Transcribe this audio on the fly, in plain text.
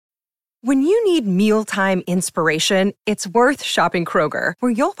When you need mealtime inspiration, it's worth shopping Kroger,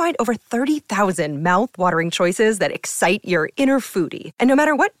 where you'll find over 30,000 mouth-watering choices that excite your inner foodie. And no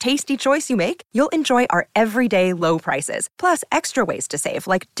matter what tasty choice you make, you'll enjoy our everyday low prices, plus extra ways to save,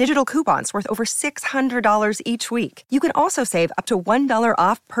 like digital coupons worth over $600 each week. You can also save up to $1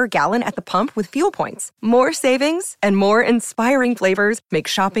 off per gallon at the pump with fuel points. More savings and more inspiring flavors make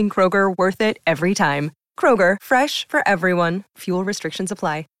shopping Kroger worth it every time. Kroger, fresh for everyone. Fuel restrictions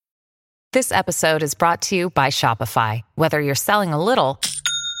apply. This episode is brought to you by Shopify. Whether you're selling a little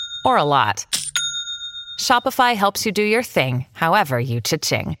or a lot, Shopify helps you do your thing, however you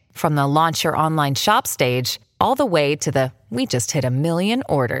cha-ching. From the launch your online shop stage, all the way to the we just hit 1 million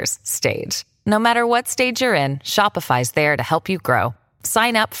orders stage. No matter what stage you're in, Shopify's there to help you grow.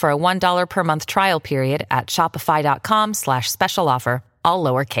 Sign up for a $1 per month trial period at shopify.com/special offer, all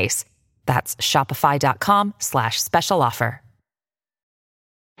lowercase. That's shopify.com/special offer.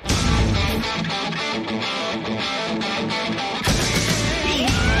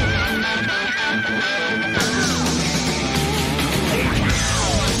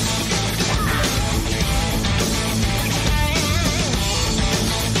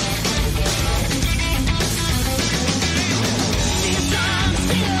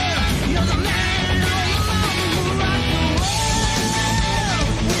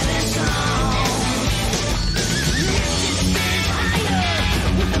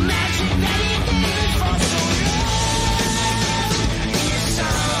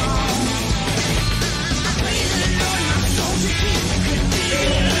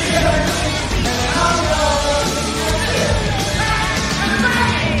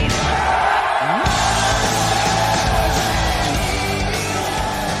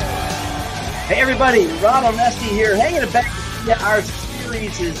 Hey everybody, Ron Onesti here, hanging it back. Yeah, our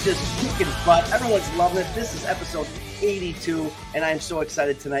series is just kicking butt. Everyone's loving it. This is episode 82, and I'm so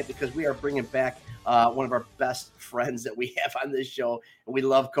excited tonight because we are bringing back one of our best friends that we have on this show, and we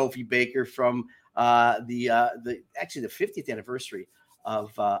love Kofi Baker from the 50th anniversary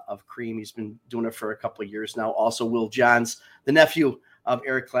of Cream. He's been doing it for a couple of years now. Also, Will Johns, the nephew of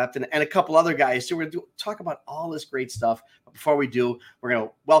Eric Clapton, and a couple other guys. So we're going to talk about all this great stuff. But before we do, we're going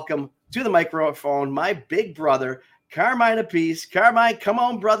to welcome to the microphone my big brother, Carmine Appice. Carmine, come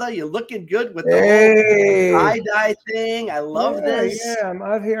on, brother. You're looking good with the whole tie-dye thing. I love this. Yeah, I'm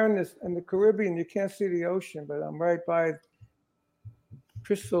out here in the Caribbean. You can't see the ocean, but I'm right by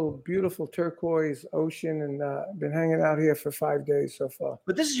crystal, beautiful turquoise ocean, and been hanging out here for 5 days so far.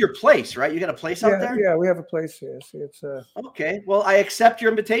 But this is your place, right? You got a place out there? Yeah, we have a place here. See, it's okay. Well, I accept your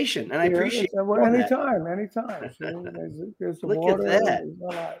invitation, and I appreciate it. Well, anytime. See, there's the Look water. At that.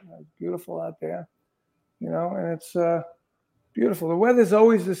 It's beautiful out there, and it's beautiful. The weather's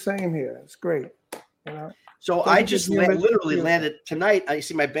always the same here. It's great, So I just literally landed tonight. I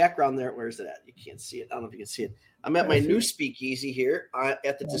see my background there. Where is it at? You can't see it. I don't know if you can see it. I'm at my new speakeasy here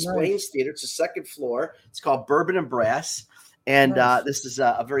at the Des Plaines Theater. It's the second floor. It's called Bourbon and Brass. And this is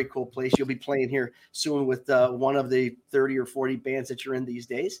a very cool place. You'll be playing here soon with one of the 30 or 40 bands that you're in these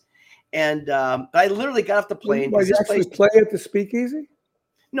days. And I literally got off the plane. Well, you actually play at the speakeasy?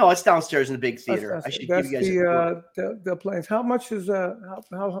 No, it's downstairs in the big theater. I should give you guys the Plains. How much is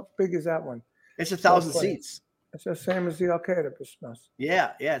how big is that one? It's 1,000 seats. It's the same as the Al-Qaeda Christmas.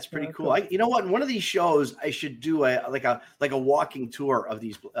 Yeah, it's pretty cool. You know what? One of these shows, I should do a walking tour of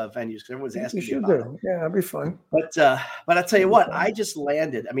these venues because everyone's asking me about it. Yeah, that'd be fun. But I tell you what, I just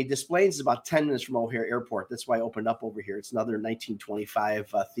landed. I mean, Des Plaines is about 10 minutes from O'Hare Airport. That's why I opened up over here. It's another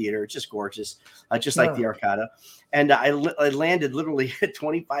 1925 theater. It's just gorgeous, just like the Arcada. And I landed literally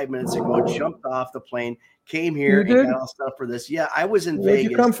 25 minutes ago. Jumped off the plane, came here, and got all stuff for this. Yeah, I was in Vegas.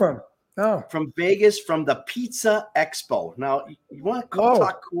 Where'd you come from? Oh, from Vegas, from the Pizza Expo. Now, you want to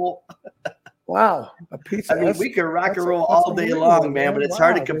talk cool? Wow, a pizza. I mean, we can rock and roll all day long, man, but it's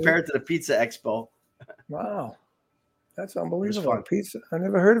hard to compare it to the Pizza Expo. Wow, that's unbelievable. Pizza. I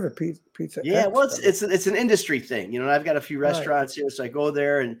never heard of a pizza. Yeah, Expo. well, it's an industry thing, and I've got a few restaurants here, so I go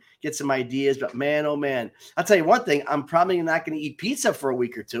there and get some ideas. But man, oh man, I'll tell you one thing: I'm probably not going to eat pizza for a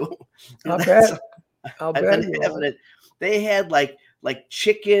week or two. I'll bet. They had like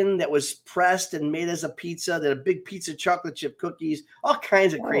chicken that was pressed and made as a pizza, then a big pizza chocolate chip cookies, all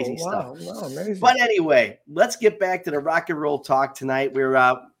kinds of crazy stuff. Wow, amazing. But anyway, let's get back to the rock and roll talk tonight.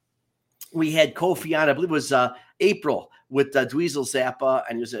 We had Kofi on, I believe it was April, with Dweezil Zappa,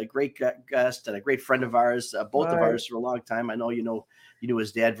 and he was a great guest and a great friend of ours, both of ours for a long time. I know you knew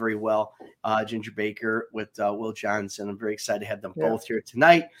his dad very well, Ginger Baker with Will Johnson. I'm very excited to have them both here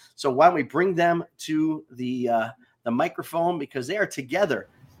tonight. So why don't we bring them to the microphone, because they are together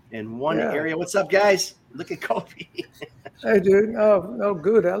in one area. What's up, guys? Look at Kofi. Hey, dude. Oh,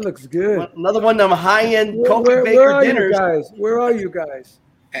 good. That looks good. Another one of them high-end Kofi Baker where are dinners. You guys? Where are you guys?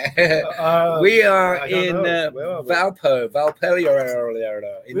 We are in Valparaiso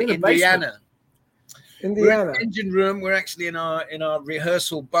in Indiana. We're in the engine room. We're actually in our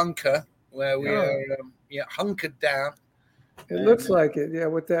rehearsal bunker where we are hunkered down. It looks like it, yeah,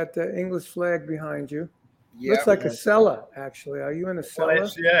 with that English flag behind you. Yeah, looks like a cellar, actually. Are you in a cellar? Well,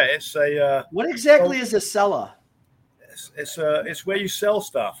 it's a. What exactly is a cellar? It's where you sell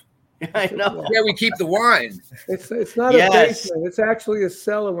stuff. I know. Yeah, we keep the wine. It's not a basement. It's actually a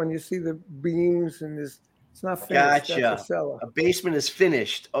cellar. When you see the beams and this, it's not finished. Gotcha. That's a cellar. A basement is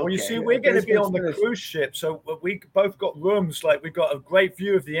finished. Okay. Well, you see, we're going to be on the cruise ship, so we both got rooms. Like we've got a great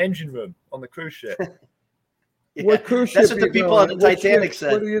view of the engine room on the cruise ship. What cruise ship? That's what the people on the Titanic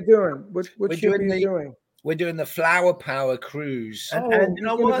said. What are you doing? What ship are you doing? We're doing the Flower Power cruise. And you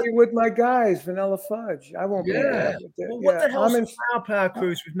know what? Be with my guys, Vanilla Fudge. I won't be there. Well, what the hell is a Flower Power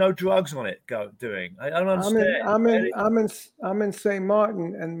cruise with no drugs on it doing? I don't understand. I'm in St.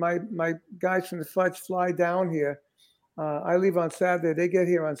 Martin, and my guys from the Fudge fly down here. I leave on Saturday. They get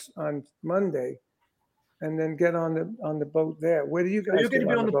here on Monday, and then get on the boat there. Where do you guys get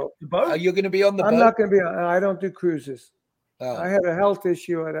on the boat? Are you going to be on the boat? I'm not going to be on. I don't do cruises. Oh. I had a health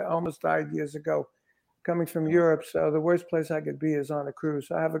issue. I almost died years ago. Coming from Europe, so the worst place I could be is on a cruise.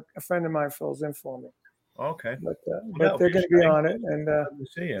 I have a friend of mine fills in for me. Okay, but they're going to be on it, and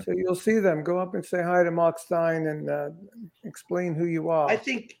so you'll see them. Go up and say hi to Mark Stein and explain who you are. I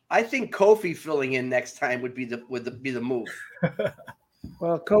think Kofi filling in next time would be the move.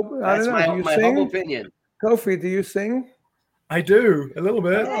 Well, Kofi, I don't know. My humble opinion. Kofi, do you sing? I do a little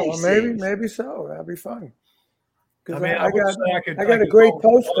bit. Oh, well, maybe so. That'd be fun. Because I got a great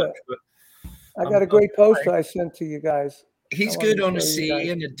poster. I got a great poster I sent to you guys. He's good on a C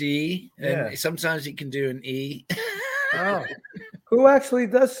and a D, and sometimes he can do an E. Oh. Who actually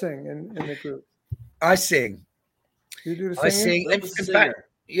does sing in the group? I sing. You do the singing? I sing. In fact,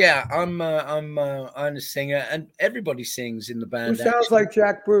 yeah, I'm a singer, and everybody sings in the band. Who sounds like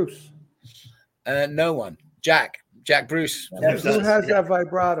Jack Bruce? No one. Jack Bruce. Who has that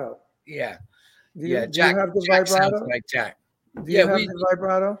vibrato? Yeah. Do you have the vibrato? Sounds like Jack. Do you have the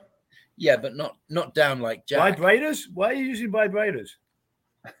vibrato? Yeah, but not down like Jack. Vibrators? Why are you using vibrators?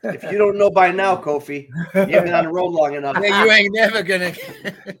 If you don't know by now, Kofi, you haven't been on the road long enough. Yeah, you ain't never gonna.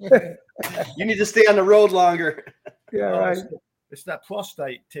 You need to stay on the road longer. Yeah, right. It's that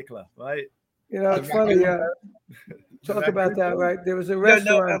prostate tickler, right? You know, it's funny. Talk about that, right? There was a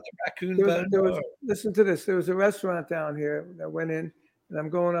restaurant. Listen to this. There was a restaurant down here that went in, and I'm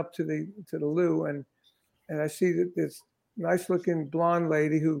going up to the loo, and I see that this nice-looking blonde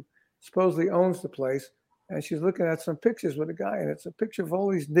lady who supposedly owns the place, and she's looking at some pictures with a guy, and it's a picture of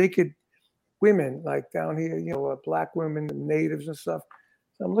all these naked women, like down here, you know, black women, and natives and stuff.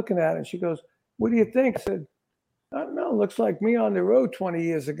 So I'm looking at it, and she goes, "What do you think?" I said, "I don't know. Looks like me on the road 20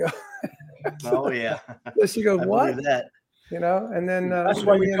 years ago." Oh yeah. So she goes, "What?" That. You know, and then that's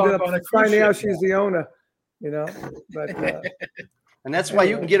why we ended up finding out she's the owner. You know, but and that's why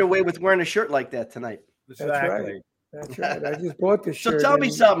you can get away with wearing a shirt like that tonight. Exactly. That's right. I just bought this shirt. So tell me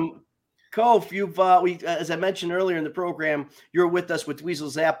something. Kof, you've as I mentioned earlier in the program, you're with us with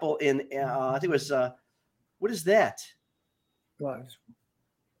Dweezil Zapple in I think it was what is that? What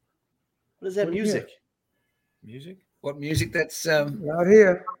is that music? Music? What music? That's not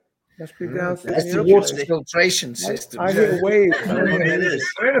here. Must be downstairs. That's the water filtration system. I hear waves. It is.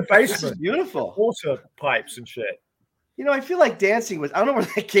 We're in a basement. This is beautiful. Water pipes and shit. You know, I feel like dancing with. I don't know where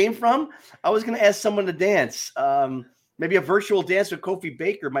that came from. I was going to ask someone to dance. Maybe a virtual dance with Kofi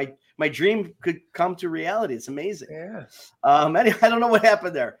Baker. My dream could come to reality. It's amazing. Yeah. Anyway, I don't know what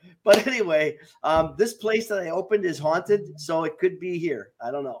happened there, but anyway, this place that I opened is haunted, so it could be here.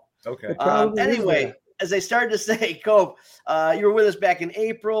 I don't know. Okay. Anyway, as I started to say, Kof, you were with us back in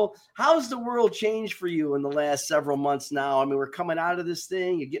April. How's the world changed for you in the last several months now? I mean, we're coming out of this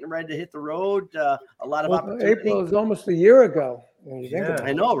thing. You're getting ready to hit the road. A lot of opportunity. April is almost a year ago. When you think about it.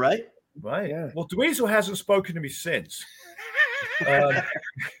 I know, right? Right. Yeah. Well, Dweezil hasn't spoken to me since. And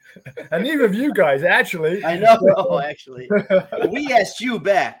neither of you guys, actually. I know. No, actually. We asked you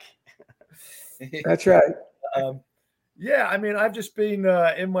back. That's right. Yeah, I mean, I've just been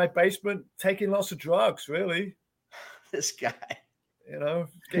in my basement taking lots of drugs, really. This guy. You know,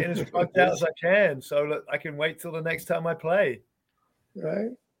 getting as drugged out as I can so that I can wait till the next time I play.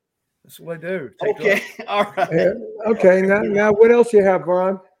 Right. That's what I do. Okay. All right. Yeah. Okay. Now, what else you have,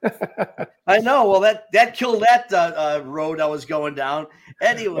 Ron? I know. Well, that killed that road I was going down.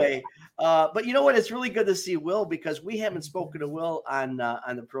 Anyway, But you know what? It's really good to see Will, because we haven't spoken to Will on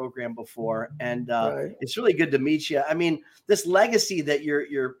the program before, and it's really good to meet you. I mean, this legacy that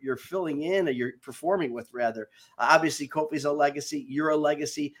you're filling in, or you're performing with, rather. Obviously, Kofi's a legacy. You're a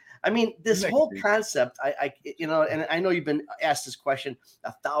legacy. I mean, this whole concept. I and I know you've been asked this question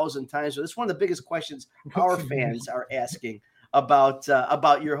 1,000 times, but it's one of the biggest questions our fans are asking about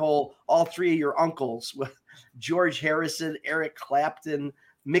all three of your uncles, George Harrison, Eric Clapton,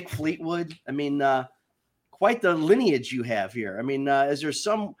 Mick Fleetwood. I mean, quite the lineage you have here. I mean, is there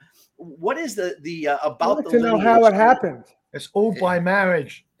what is the about I'd like the to lineage? know how it happened. It's all by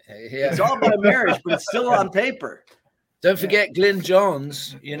marriage. Yeah. It's all by marriage, but it's still on paper. Don't forget Glyn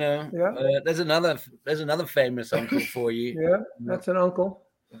Johns. There's another famous uncle for you. Yeah, that's an uncle.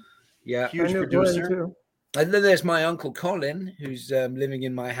 Yeah, huge producer. Too. And then there's my uncle Colin, who's living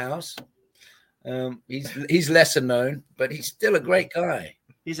in my house. He's lesser known, but he's still a great guy.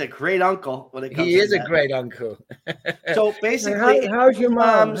 He's a great uncle. When it comes he is a great uncle. So basically, how's your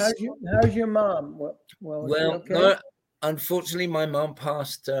mom? How's your mom? Well, okay? No, unfortunately, my mom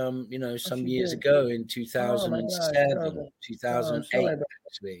passed. Some years ago in 2007, 2008,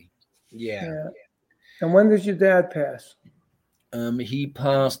 actually. Yeah. And when did your dad pass? He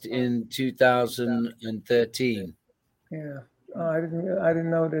passed in 2013. Yeah. I didn't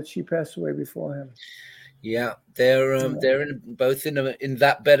know that she passed away before him. Yeah, they're both in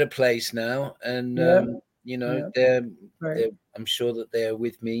that better place now, and they're I'm sure that they're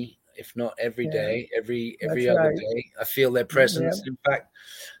with me, if not every day, every other day. I feel their presence. In fact,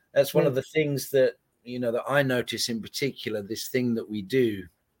 that's one of the things that that I notice in particular. This thing that we do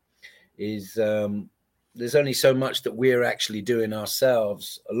is there's only so much that we're actually doing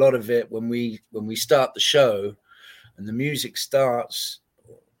ourselves. A lot of it when we start the show and the music starts,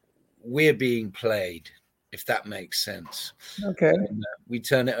 we're being played, if that makes sense. Okay. And, we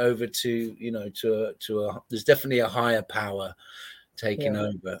turn it over to there's definitely a higher power taking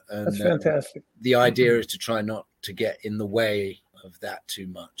over. And that's fantastic. The idea is to try not to get in the way of that too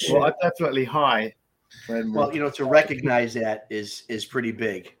much. Well, I definitely high. Well, to recognize that is pretty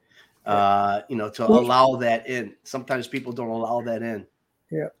big. To allow that in. Sometimes people don't allow that in.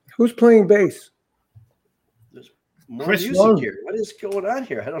 Yeah. Who's playing bass? There's more music here. What is going on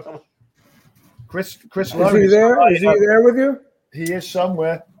here? I don't know. Chris is he there? Is he there with you? He is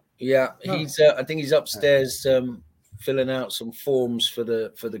somewhere. Yeah, he's. I think he's upstairs filling out some forms for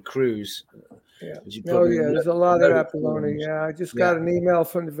the cruise. Yeah. There's a lot of that baloney. Yeah, I just got an email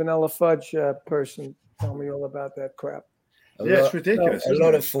from the Vanilla Fudge person telling me all about that crap. It's ridiculous. A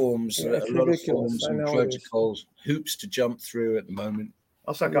lot of forms, a lot of forms and protocols, hoops to jump through at the moment.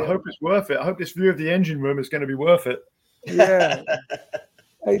 I was like, I hope it's worth it. I hope this view of the engine room is going to be worth it. Yeah.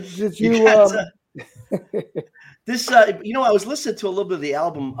 Hey, did you? This, I was listening to a little bit of the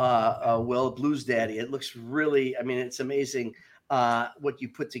album, Will, Blues Daddy. It looks really, it's amazing what you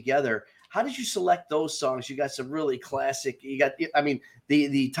put together. How did you select those songs? You got some really classic. You got,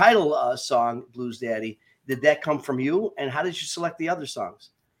 the title song, Blues Daddy. Did that come from you? And how did you select the other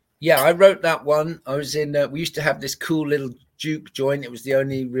songs? Yeah, I wrote that one. I was in. We used to have this cool little juke joint. It was the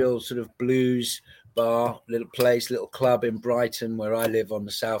only real sort of blues bar, little place, little club in Brighton, where I live on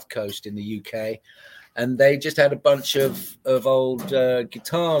the south coast in the UK. And they just had a bunch of old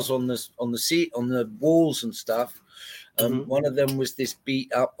guitars on the seat, on the walls and stuff. One of them was this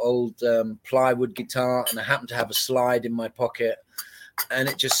beat up old plywood guitar, and I happened to have a slide in my pocket, and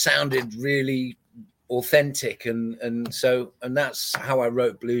it just sounded really authentic, and that's how I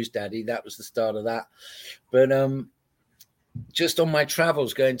wrote Blues Daddy. That was the start of that. But just on my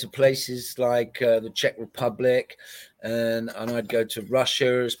travels, going to places like the Czech Republic, and I'd go to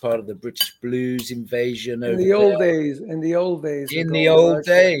Russia as part of the British blues invasion. In the old days,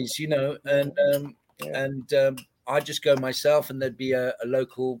 and I'd just go myself, and there'd be a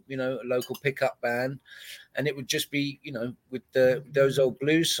local pickup band, and it would just be, with those old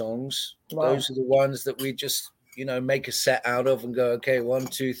blues songs. Wow. Those are the ones that we just, make a set out of and go, okay, 1,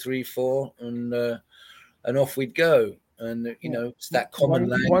 2, 3, 4, and off we'd go. And, it's that common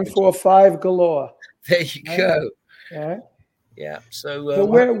language. 1, 4, 5 galore. There you go. Yeah. Yeah. So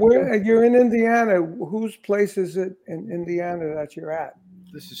where you're in Indiana, whose place is it in Indiana that you're at?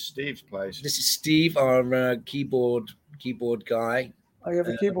 This is Steve's place. This is Steve, our keyboard guy. Oh, you have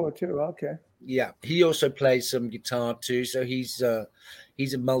a keyboard too. Okay. Yeah, he also plays some guitar too. So he's a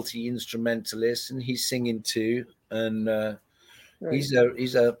multi-instrumentalist, and he's singing too. And he's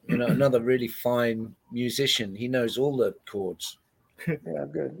another really fine musician. He knows all the chords. Yeah,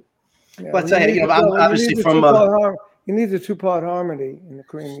 good. Yeah, but obviously from you need the 2-part harmony in the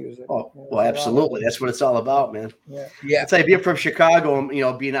Cream music. Oh, well, absolutely. That's what it's all about, man. Yeah. It's like being from Chicago,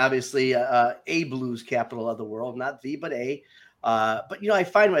 being obviously a blues capital of the world, not the, but a. But I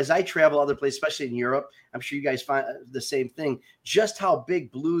find as I travel other places, especially in Europe, I'm sure you guys find the same thing. Just how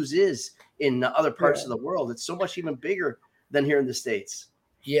big blues is in other parts of the world. It's so much even bigger than here in the States.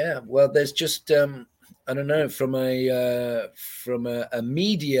 Yeah, well, there's just I don't know, from a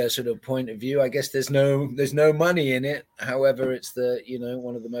media sort of point of view, I guess there's no money in it. However, it's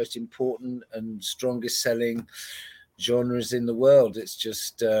one of the most important and strongest selling genres in the world. It's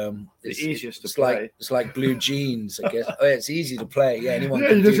just it's the easiest to play. It's like blue jeans, I guess. Oh, yeah, it's easy to play. Yeah, anyone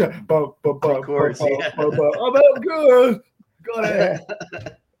can do it. Of course. I'm good. Got it.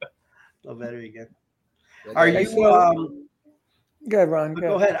 Oh, better again. Are you? Go ahead, Ron.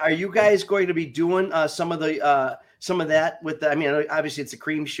 Go ahead. Are you guys going to be doing some of that with the? I mean, obviously it's a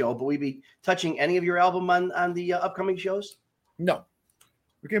Cream show, but we be touching any of your album on the upcoming shows? No,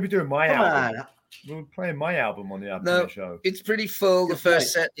 we're going to be doing my album. We're playing my album on the upcoming show. It's pretty full. The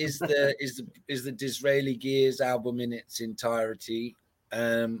first set is the Disraeli Gears album in its entirety,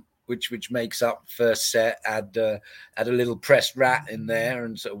 which makes up first set. Add a little Pressed Rat in there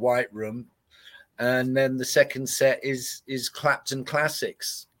and sort of White Room, and then the second set is Clapton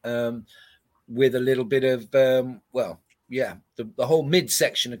classics, with a little bit of the whole mid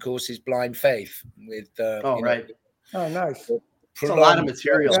section, of course, is Blind Faith with right. Oh, nice. It's a lot of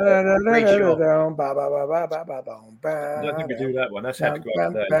material. Great show. I don't think we do that one. That's Had to Go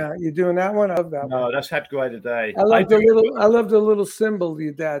Out Today. You doing that one? I love that one. No, that's Had to Go Out Today. I love the little cymbal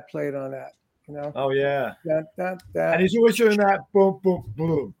your dad played on that. Oh yeah. And he's always doing that boom, boom,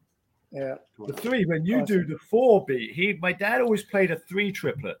 boom. Yeah. The 3, when you do the 4 beat, my dad always played a 3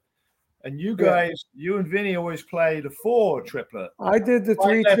 triplet. And you guys, you and Vinny always play the 4 triplet. I did the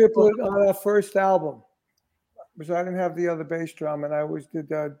 3 triplet on our first album. Because I didn't have the other bass drum, and I always did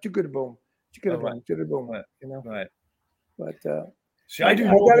boom, boom, Right. But see, I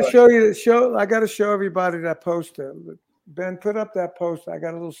got to show you the show. I got to show everybody that poster. Ben, put up that poster. I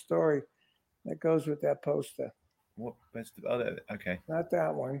got a little story that goes with that poster. What? Okay. Not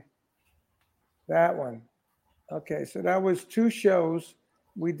that one. That one. Okay, so that was 2 shows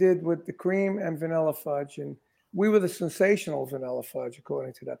we did with the Cream and Vanilla Fudge, and we were the sensational Vanilla Fudge,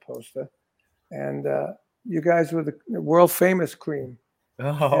 according to that poster, and. You guys were the world famous Cream.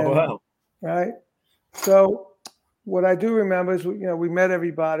 Wow. Right. So what I do remember is, we met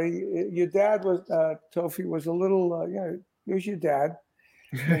everybody. Your dad was, Tofi was a little, he was your dad,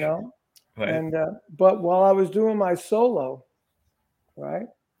 Right. And, but while I was doing my solo, right,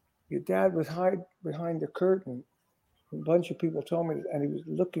 your dad was hide behind the curtain. A bunch of people told me, and he was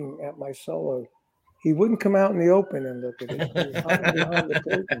looking at my solo. He wouldn't come out in the open and look at it. He was hiding behind the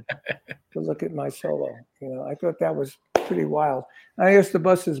curtain to look at my solo. I thought that was pretty wild. I used to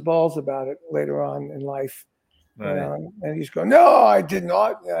bust his balls about it later on in life. Right. And he's going, "No, I did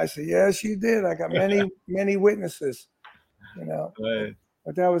not." And I said, "Yes, you did. I got many witnesses." Right.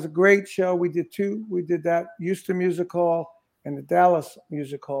 But that was a great show. We did 2. We did that Houston Music Hall and the Dallas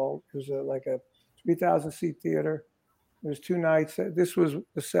Music Hall. It was like a 3,000-seat theater. It was 2 nights. This was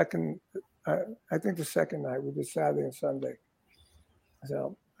the second. I think the second night. We did Saturday and Sunday.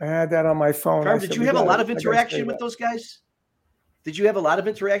 So I had that on my phone. Did you have a lot of interaction with those guys? Did you have a lot of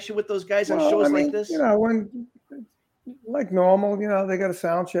interaction with those guys on shows like this? When like normal, they got a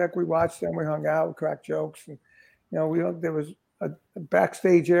sound check. We watched them. We hung out. We cracked jokes. And, there was a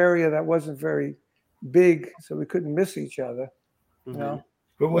backstage area that wasn't very big, so we couldn't miss each other. Mm-hmm.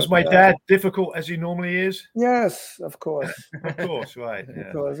 But was my dad difficult as he normally is? Yes, of course. Of course, right. Yeah.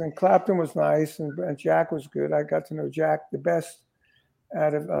 Of course. And Clapton was nice, and Jack was good. I got to know Jack the best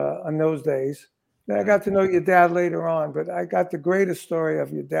out of on those days. Then I got to know your dad later on, but I got the greatest story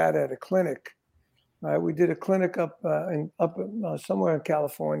of your dad at a clinic. We did a clinic up somewhere in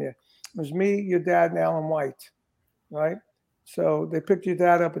California. It was me, your dad, and Alan White, right? So they picked your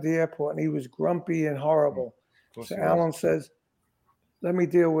dad up at the airport, and he was grumpy and horrible. So Alan says, "Let me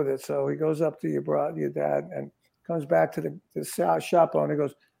deal with it." So he goes up to your dad, and comes back to the shop owner. He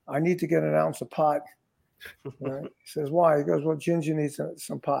goes, "I need to get an ounce of pot." Right? He says, "Why?" He goes, "Well, Ginger needs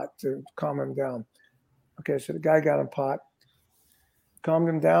some pot to calm him down." Okay, so the guy got him pot, calmed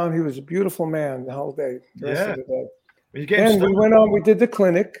him down. He was a beautiful man the whole day, the rest of the day. And we went on. We did the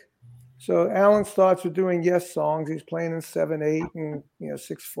clinic. So Alan starts with doing Yes songs. He's playing in 7/8 and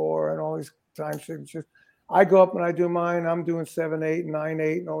 6/4 and all these time signatures. I go up and I do mine. I'm doing 7/8 and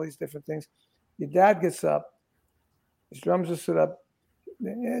 9/8 and all these different things. Your dad gets up. His drums are set up.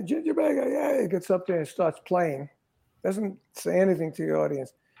 Yeah, Ginger Bagger. Yeah, he gets up there and starts playing. Doesn't say anything to the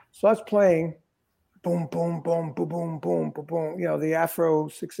audience. Starts playing. boom, boom, boom, boom, boom, boom, boom, boom. You know, the Afro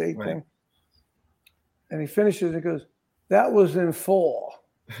 6/8 Right. thing. And he finishes. He goes, "That was in 4."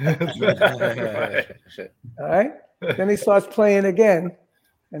 Right. All right. Then he starts playing again,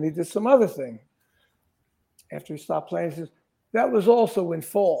 and he did some other thing. After he stopped playing, he says, "That was also in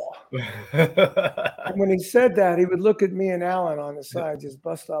 4." And when he said that, he would look at me and Alan on the side, just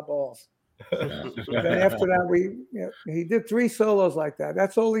bust our balls. Then after that, he did 3 solos like that.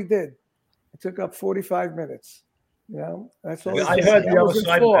 That's all he did. It took up 45 minutes. You know, that's all. I heard the other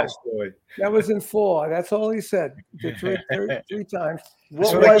side of that story. That was in 4. That's all he said. He did three times.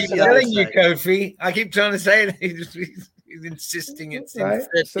 That's what I keep telling you, Kofi. I keep trying to say it. He's insisting it's in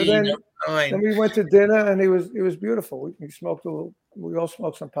 13 So then or 9. we went to dinner, and it was beautiful. We smoked we all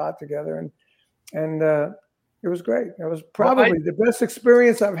smoked some pot together, and it was great. It was probably the best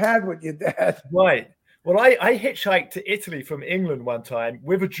experience I've had with your dad. Right. Well, I hitchhiked to Italy from England one time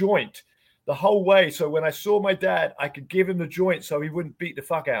with a joint the whole way. So when I saw my dad, I could give him the joint so he wouldn't beat the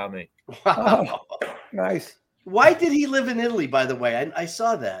fuck out of me. Wow. Oh, nice. Why did he live in Italy, by the way? I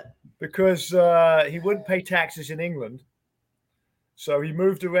saw that. Because he wouldn't pay taxes in England. So he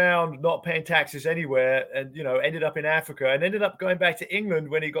moved around not paying taxes anywhere and, ended up in Africa and ended up going back to England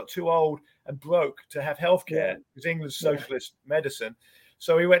when he got too old and broke to have healthcare because England's socialist medicine.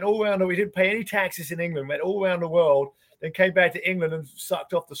 So he went all around. He didn't pay any taxes in England, went all around the world, then came back to England and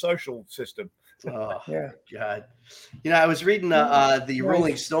sucked off the social system. Oh, God. I was reading the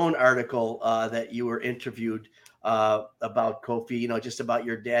Rolling Stone article that you were interviewed about Kofi, just about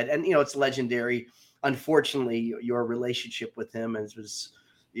your dad. And, it's legendary. Unfortunately, your relationship with him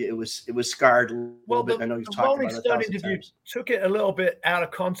it was scarred a little bit. I know you've talked about it 1,000 interview times. Took it a little bit out of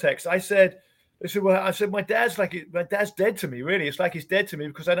context. I said, my dad's dead to me, really. It's like he's dead to me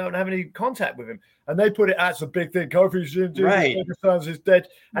because I don't have any contact with him. And they put it as a big thing. Kofi's right. Sons is dead.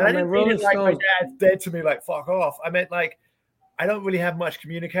 And I didn't mean it like my Stone. dad's dead to me, like fuck off. I meant like I don't really have much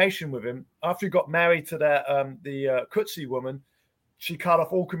communication with him. After he got married to that the Kutsi woman, she cut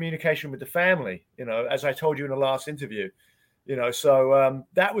off all communication with the family, as I told you in the last interview. So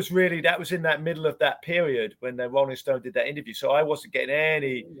that was in that middle of that period when the Rolling Stone did that interview. So I wasn't getting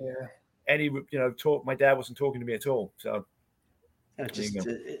any talk. My dad wasn't talking to me at all. So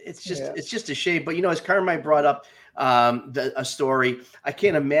it's just a shame. But as Carmine brought up a story, I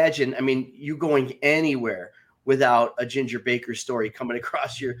can't imagine. I mean, you going anywhere without a Ginger Baker story coming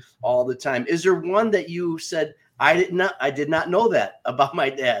across you all the time. Is there one that you said, I did not know that about my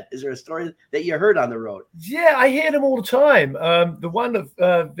dad? Is there a story that you heard on the road? Yeah, I hear them all the time. The one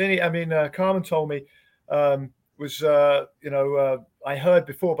that Carmen told me was I heard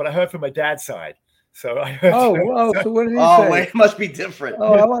before, but I heard from my dad's side. So I heard. So what did he say? Wait, it must be different.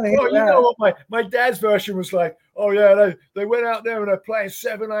 Oh, I want to hear that. You know what my dad's version was like? Oh yeah, they went out there and they're playing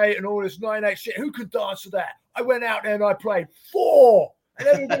 7/8 and all this 9/8 shit. Who could dance to that? I went out there and I played 4, and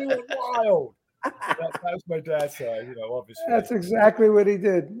everybody went wild. That was my dad's side, obviously. That's exactly what he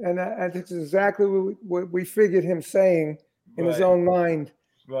did, and that's exactly what we figured him saying in his own mind.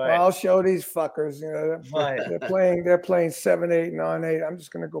 Right. Well, I'll show these fuckers. Right. They're playing 7/8, 9/8. I'm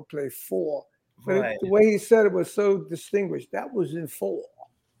just gonna go play 4. But the way he said it was so distinguished. That was in 4.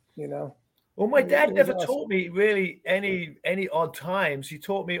 Well, my dad never taught me really any odd times. He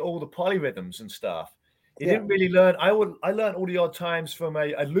taught me all the polyrhythms and stuff. He didn't really learn. I learned all the odd times from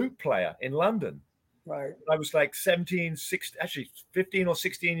a lute player in London. Right. I was like 15 or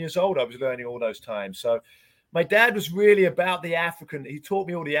 16 years old. I was learning all those times. So my dad was really about the African. He taught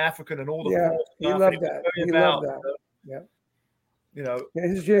me all the African and all the stuff. He loved that.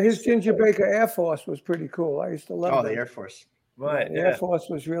 His Ginger Baker Air Force was pretty cool. I used to love the Air Force. Right. The Air Force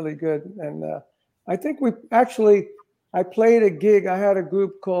was really good. And I think I played a gig. I had a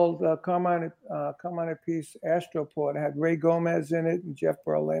group called Carmine Peace Astroport. I had Ray Gomez in it and Jeff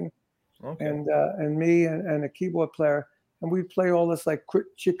Berlin, and me and a keyboard player. And we'd play all this like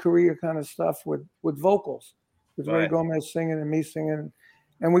Chick Corea kind of stuff with vocals, with Ray Gomez singing and me singing.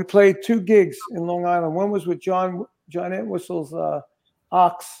 And we played 2 gigs in Long Island. One was with John Entwistle's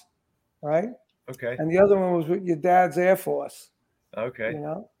Ox, right? Okay. And the other one was with your dad's Air Force. Okay.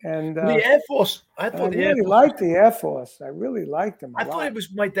 And the Air Force. I really liked the Air Force. I really liked him. I thought it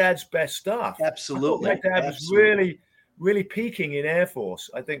was my dad's best stuff. Absolutely. My dad was really, really peaking in Air Force.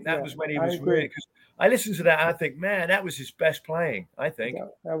 I think that was when he was really. Because I listened to that and I think, man, that was his best playing. I think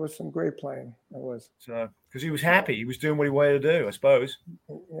that was some great playing. That was. So because he was happy, he was doing what he wanted to do. I suppose.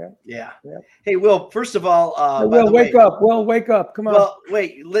 Yeah. Hey, Will. First of all, Will, wake up. Will, wake up. Come on. Well,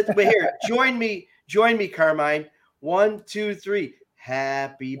 wait. Wait here. Join me, Carmine. 1, 2, 3.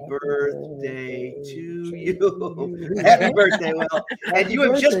 Happy birthday to you. Happy birthday, Will. And you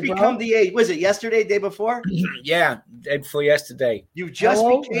have just become the age. Was it yesterday, day before? Yeah, day before yesterday. You just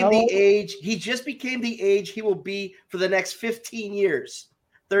became the age. He just became the age he will be for the next 15 years.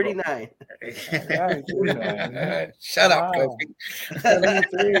 39. Shut up, Kofi.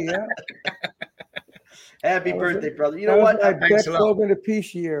 73, yeah. Happy birthday, brother. You know what? That's over the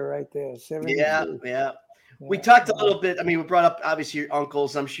peace year right there. 72. Yeah. We talked a little bit. I mean, we brought up obviously your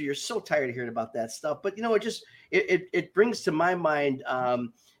uncles. I'm sure you're so tired of hearing about that stuff. But you know, it brings to my mind.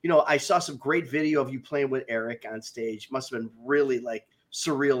 You know, I saw some great video of you playing with Eric on stage. Must have been really like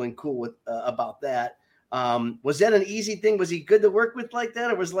surreal and cool with about that. Was that an easy thing? Was he good to work with like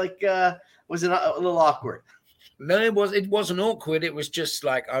that, or was it a little awkward? No, it wasn't awkward. It was just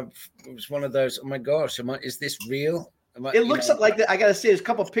like it was one of those. Oh my gosh, is this real? It looks like that. I gotta say, there's a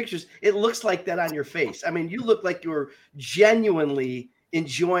couple of pictures. It looks like that on your face. I mean, you look like you were genuinely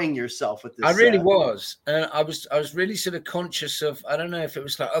enjoying yourself with this. I really was, and I was really sort of conscious of. I don't know if it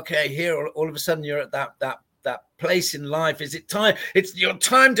was like, okay, here all of a sudden you're at that place in life. Is it time? It's your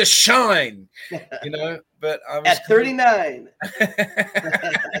time to shine, you know. But I was at 39.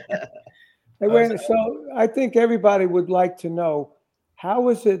 So I think everybody would like to know, how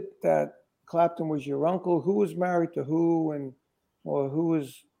is it that Clapton was your uncle? Who was married to who, or who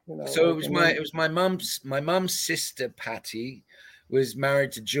was, you know? So it was my mum's sister Patty was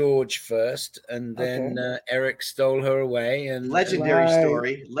married to George first, and then Eric stole her away. And legendary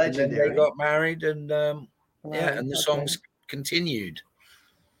story. Legendary. And they got married, and and the songs continued.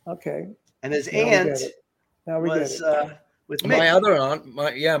 Okay. And his aunt was with Mick. My other aunt,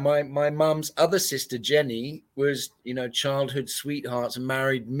 my mum's other sister Jenny was, you know, childhood sweethearts and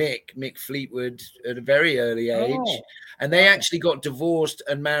married Mick Fleetwood at a very early age, and they actually got divorced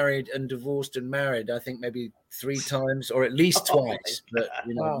and married and divorced and married. I think maybe 3 times, or at least twice, but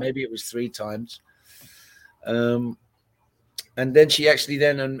you know, maybe it was 3 times. And then she actually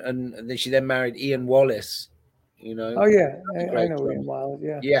then she married Ian Wallace. You know. Oh yeah, I know Ian Wallace.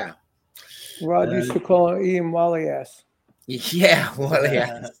 Yeah. Yeah. Rod used to call him Ian Wallace. Yeah,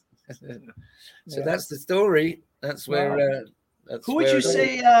 So that's the story. That's where. Who would you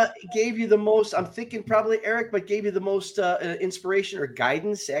say gave you the most? I'm thinking probably Eric, but gave you the most inspiration or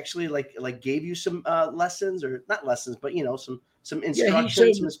guidance. Actually, like gave you some lessons, or not lessons, but you know, some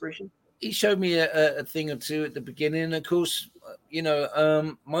instruction, some inspiration. He showed me a thing or two at the beginning. Of course, you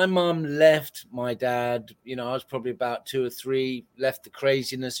know, my mom left my dad. You know, I was probably about 2 or 3. Left the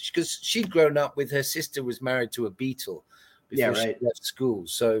craziness because she'd grown up with her sister was married to a Beatle before she left school.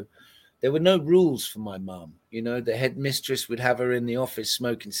 So there were no rules for my mom. You know, the headmistress would have her in the office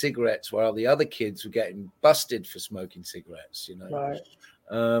smoking cigarettes while the other kids were getting busted for smoking cigarettes. You know, right.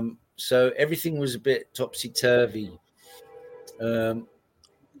 So everything was a bit topsy-turvy.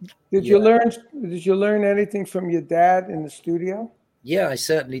 Did you learn anything from your dad in the studio? Yeah, I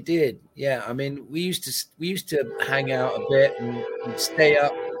certainly did. Yeah, I mean, we used to hang out a bit and stay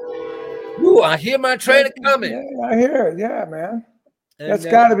up. Ooh, I hear my trainer coming. Yeah, I hear it. Yeah, man. And that's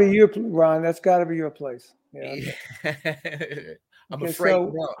got to be you, Ron. That's got to be your place. Yeah. I'm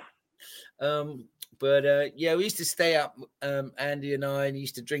afraid not. But we used to stay up, Andy and I, and he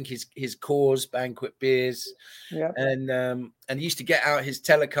used to drink his Coors Banquet beers, and he used to get out his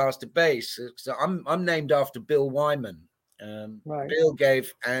Telecaster bass. So I'm named after Bill Wyman. Bill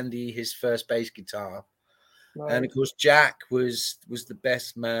gave Andy his first bass guitar, and of course Jack was the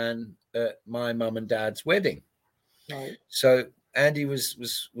best man at my mum and dad's wedding. Right. So Andy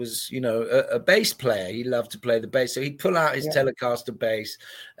was you know a bass player. He loved to play the bass, so he'd pull out his Telecaster bass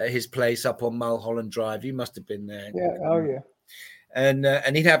at his place up on Mulholland Drive. You must have been there. Yeah. Oh yeah.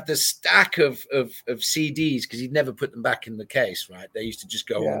 And he'd have the stack of CDs because he'd never put them back in the case. Right, they used to just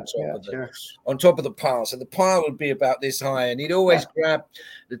go on top of the pile. So the pile would be about this high, and he'd always grab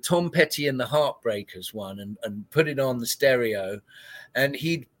the Tom Petty and the Heartbreakers one and put it on the stereo, and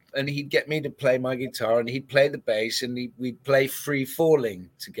he'd get me to play my guitar, and he'd play the bass, and we'd play Free Falling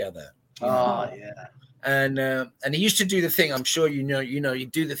together. Oh, yeah. And he used to do the thing. I'm sure you know, you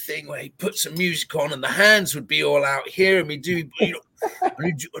do the thing where he put some music on, and the hands would be all out here, and we do, you know,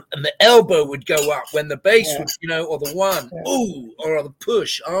 and the elbow would go up when the bass would, you know, or the one, or the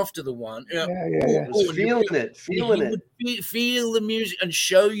push after the one. You know, feeling it. He would feel the music and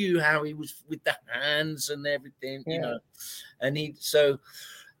show you how he was with the hands and everything, you know, and so.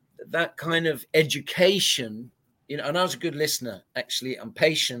 That kind of education, you know, and I was a good listener. Actually, I'm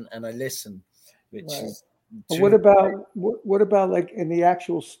patient and I listen. Which is what about like in the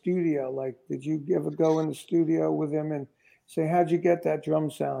actual studio? Like, did you ever go in the studio with him and say, "How'd you get that drum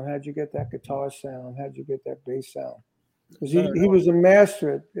sound? How'd you get that guitar sound? How'd you get that bass sound?" He was a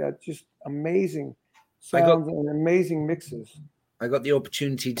master at just amazing sounds and amazing mixes. I got the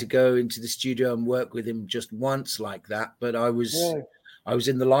opportunity to go into the studio and work with him just once like that, but I was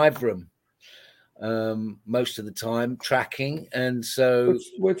in the live room most of the time tracking, and so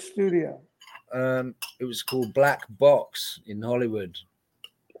which studio? It was called Black Box in Hollywood.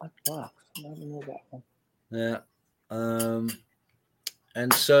 Black Box, I never knew that one. Yeah,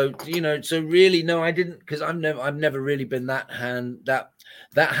 and so so really, no, I didn't, because I've never really been that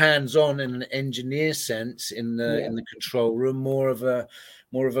hands-on in an engineer sense in the control room. More of a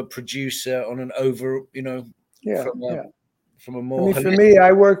producer on an over, from a more. For me,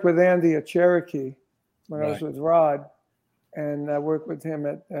 I worked with Andy at Cherokee when I was with Rod, and I worked with him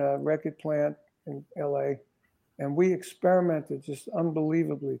at Record Plant in LA, and we experimented just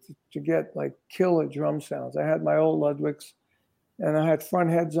unbelievably to get like killer drum sounds. I had my old Ludwigs, and I had front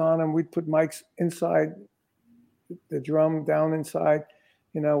heads on them. We'd put mics inside the drum, down inside,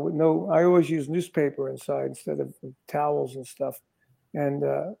 with I always use newspaper inside instead of towels and stuff. And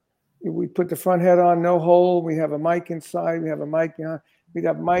we put the front head on, no hole. We have a mic inside. We have a mic behind. We'd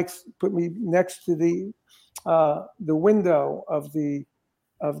have mics put me next to the window of the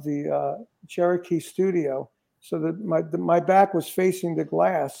Cherokee studio, so that my back was facing the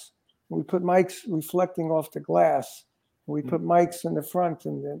glass. We put mics reflecting off the glass. We put mics in the front,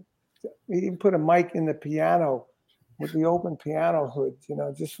 and then we even put a mic in the piano with the open piano hood,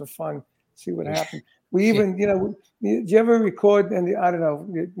 just for fun, see what happened. We even, did you ever record? And I don't know,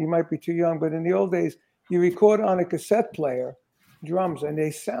 you might be too young, but in the old days, you record on a cassette player, drums, and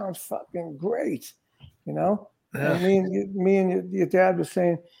they sound fucking great, And me and your dad was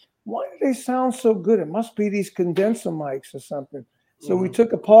saying, why do they sound so good? It must be these condenser mics or something. So we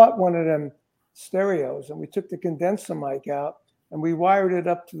took apart one of them stereos, and we took the condenser mic out, and we wired it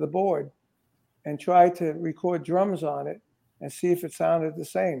up to the board and tried to record drums on it and see if it sounded the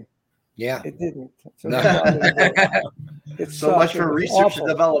same. Yeah, it didn't. So it's so much for research and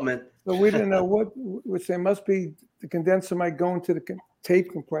development. So we didn't know which they must be the condenser mic going to the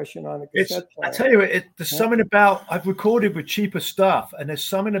tape compression on the cassette player. I tell you, there's something about, I've recorded with cheaper stuff, and there's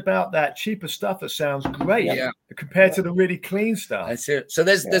something about that cheaper stuff that sounds great compared to the really clean stuff. That's it. So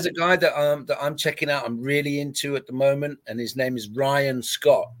there's a guy that I'm checking out, I'm really into at the moment, and his name is Ryan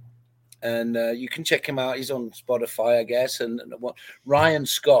Scott. And you can check him out. He's on Spotify, I guess. And Ryan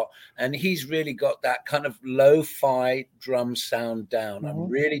Scott, and he's really got that kind of lo-fi drum sound down. I'm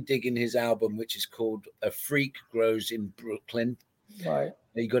really digging his album, which is called "A Freak Grows in Brooklyn." Right.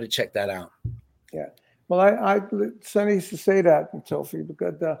 You got to check that out. Yeah. Well, Sonny used to say that, Tofi,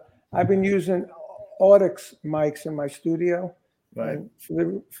 because I've been using Audix mics in my studio. Right. And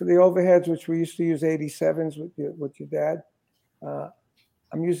for the overheads, which we used to use 87s with your dad,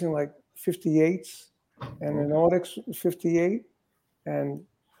 I'm using like 58s and an Audix 58, and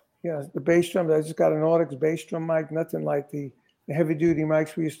the bass drum. I just got an Audix bass drum mic, nothing like the heavy duty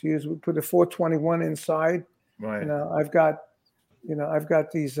mics we used to use. We put a 421 inside. Right. I've got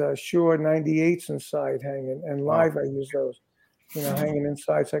these Shure 98s inside hanging, and live I use those, hanging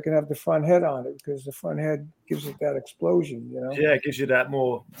inside, so I can have the front head on it, because the front head gives it that explosion, Yeah, it gives you that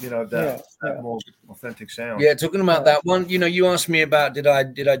more, more authentic sound. Yeah, talking about that one, you asked me about did I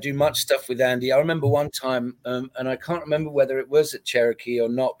do much stuff with Andy. I remember one time, and I can't remember whether it was at Cherokee or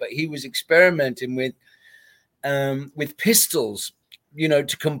not, but he was experimenting with pistols,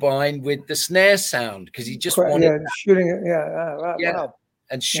 to combine with the snare sound, because he just wanted shooting it, wow.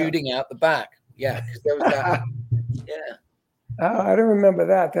 And shooting out the back, because there was that, I don't remember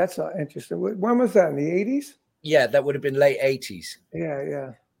that. That's interesting. When was that? In the 80s? Yeah, that would have been late 80s.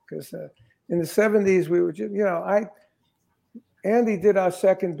 Yeah, because in the 70s we were just, Andy did our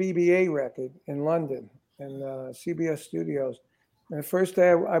second BBA record in London in CBS Studios, and the first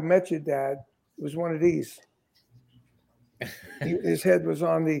day I met your dad, it was one of these. His head was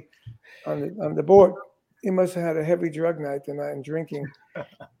on the board. He must have had a heavy drug night the night and drinking. And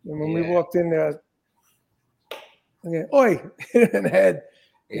when we walked in there, oi, hit in the head,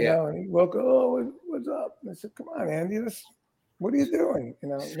 and he woke up. Oh, what's up? And I said, come on, Andy, what are you doing?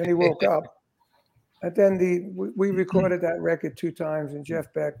 And then he woke up. And then we recorded that record 2 times, and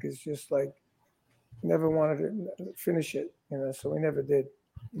Jeff Beck is just like never wanted to finish it, so we never did.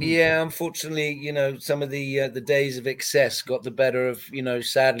 Yeah, unfortunately, some of the days of excess got the better of,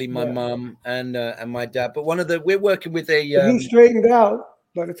 sadly, my mum and my dad. But we're working with a. He straightened out.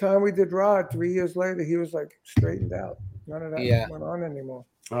 By the time we did Rod, 3 years later, he was like straightened out. None of that went on anymore.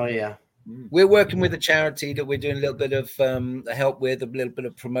 Oh yeah. We're working with a charity that we're doing a little bit of help with, a little bit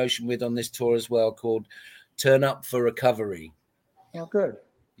of promotion with on this tour as well, called Turn Up for Recovery. Oh, good.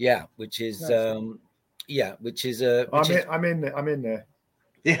 Yeah, which is. Nice. Yeah, which is I'm in there.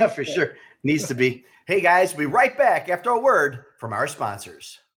 Yeah, for sure. Needs to be. Hey guys, we'll be right back after a word from our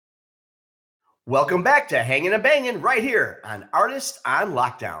sponsors. Welcome back to Hanging and Banging right here on Artists on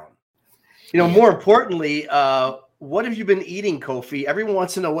Lockdown. You know, more importantly, what have you been eating, Kofi? Everyone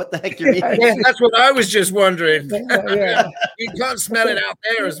wants to know what the heck you're eating. Yeah, that's what I was just wondering. Yeah. You can't smell it out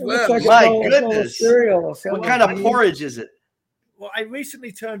there as well. Like My bowl goodness. cereal or something. What kind of porridge is it? Well, I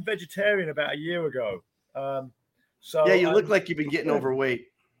recently turned vegetarian about a year ago. So Yeah, you look like you've been getting overweight.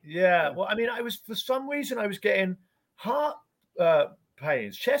 Yeah. Well, I mean, for some reason, I was getting heart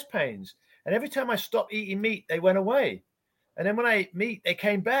pains, chest pains. And every time I stopped eating meat, they went away. And then when I ate meat, they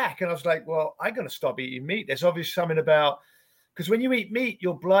came back. And I was like, well, I'm going to stop eating meat. There's obviously something about, because when you eat meat,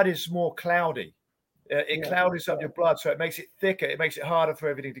 your blood is more cloudy. It clouds up your blood. So it makes it thicker. It makes it harder for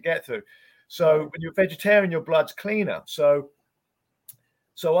everything to get through. So when you're vegetarian, your blood's cleaner. So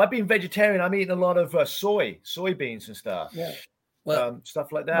I've been vegetarian. I'm eating a lot of soybeans and stuff. Yeah. Well,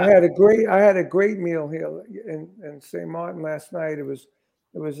 stuff like that. I had a great meal here in St. Martin last night. It was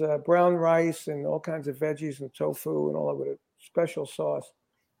brown rice and all kinds of veggies and tofu and all of it, a special sauce.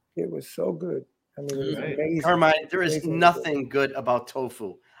 It was so good. I mean, it was amazing. Carmine, there is nothing good about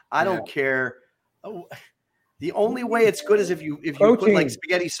tofu. I don't care. The only way it's good is if you put like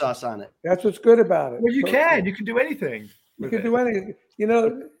spaghetti sauce on it. That's what's good about it. Well, you can do anything. You can do anything. You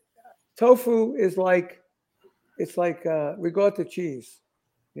know, tofu is like, it's like ricotta cheese,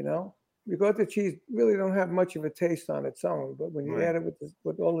 you know? Ricotta cheese really don't have much of a taste on its own, but when you add it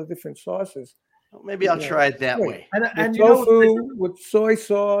with all the different sauces. Well, maybe I'll try it that way. And tofu with soy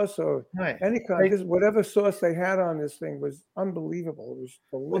sauce or any kind, whatever sauce they had on this thing was unbelievable. It was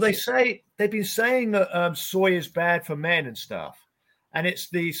delicious. Well, they've been saying that soy is bad for men and stuff. And it's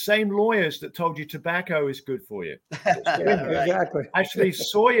the same lawyers that told you tobacco is good for you. Exactly. Actually,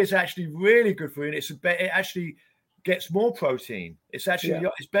 soy is actually really good for you. And it actually gets more protein. It's actually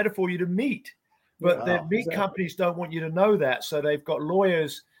it's better for you than meat. But the meat companies don't want you to know that. So they've got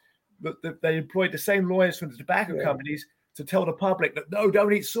lawyers that they employed the same lawyers from the tobacco companies to tell the public that no,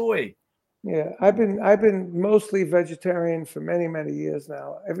 don't eat soy. Yeah, I've been mostly vegetarian for many, many years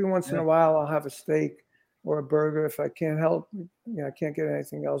now. Every once in a while I'll have a steak or a burger if I can't help. I can't get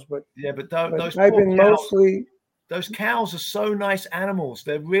anything else. But those I've been mostly. Those cows are so nice animals.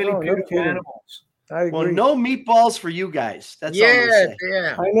 They're really beautiful animals. I agree. Well, no meatballs for you guys. That's all I'm saying.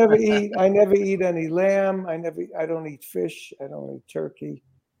 Yeah. I never eat any lamb. I don't eat fish. I don't eat turkey.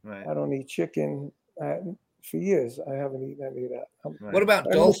 Right. I don't eat chicken. For years, I haven't eaten any of that. What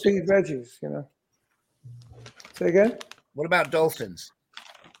about dolphins? I eat veggies, you know. Say again? What about dolphins?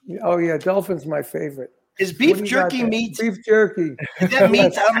 Oh yeah, dolphins my favorite. Is beef jerky meat? Beef jerky. Is that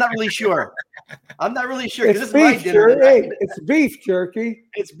meat? I'm not really sure. It's beef jerky. Hey, it's beef jerky.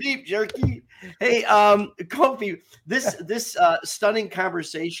 It's beef jerky. Hey, Kofi, this stunning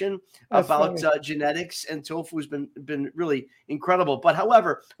conversation about genetics and tofu has been really incredible. But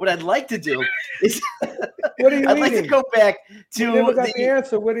however, what I'd like to do is what are you I'd like to go back to never got the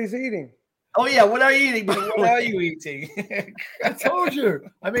answer. What he's eating. Oh yeah, what are you eating? What are you eating? I told you.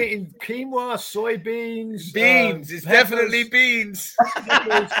 I'm eating quinoa, soybeans. Beans. It's definitely beans.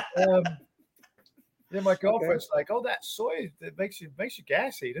 My girlfriend's like, "Oh, that soy that makes you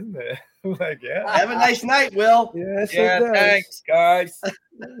gassy, doesn't it?" I'm like, yeah. Have a nice night, Will. Yes, yeah, thanks, guys.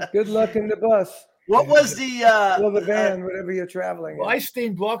 Good luck in the bus. What was the or the van, whatever you're traveling? Well, I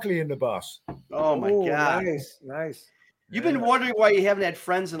steamed broccoli in the bus. Oh my God! Nice. You've been wondering why you haven't had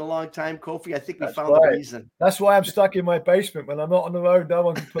friends in a long time, Kofi. I think we found the reason. That's why I'm stuck in my basement. When I'm not on the road, no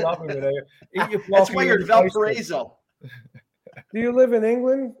one can pull up with me there. Eat your broccoli. That's why you're Valparaiso. Do you live in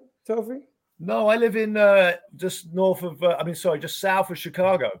England, Tofi? No, I live in just north of. Just south of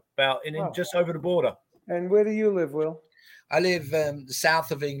Chicago, just over the border. And where do you live, Will? I live the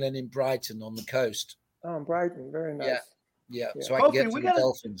south of England in Brighton on the coast. Oh, in Brighton, very nice. Yeah. So I can get to the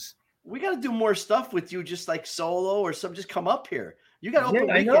dolphins. We got to do more stuff with you, just like solo or something. Just come up here. You got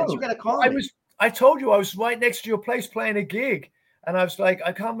open weekends. You got to call me. I told you I was right next to your place playing a gig, and I was like,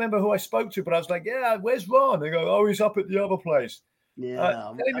 I can't remember who I spoke to, but I was like, yeah, where's Ron? They go, oh, he's up at the other place. Yeah,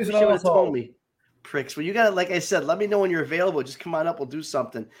 I wish you would have told me, pricks. Well, you got to, like I said, let me know when you're available. Just come on up. We'll do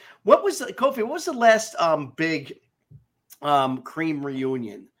something. Kofi? What was the last big Cream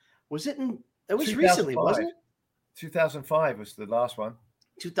reunion? Was it in? It was recently, wasn't it? 2005 was the last one.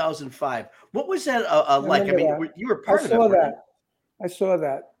 2005. What was that like? I mean, you were part of it. I saw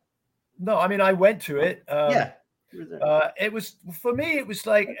that. No, I mean, I went to it. It was, for me, it was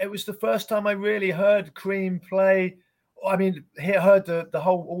the first time I really heard Cream play. I mean, heard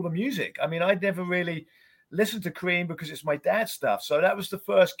all the music. I mean, I'd never really listened to Cream because it's my dad's stuff. So that was the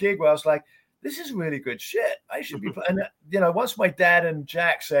first gig where I was like, this is really good shit. I should be playing. And, once my dad and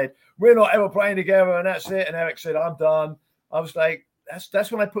Jack said, we're not ever playing together and that's it. And Eric said, I'm done. I was like,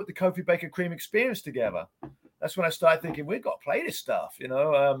 that's when I put the Kofi Baker Cream Experience together. That's when I started thinking, we've got to play this stuff,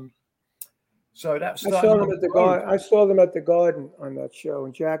 So that started. I saw them at the garden. I saw them at the Garden on that show,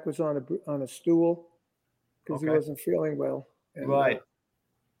 and Jack was on a stool because he wasn't feeling well. And, right.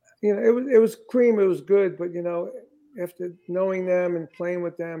 It was Cream. It was good, but after knowing them and playing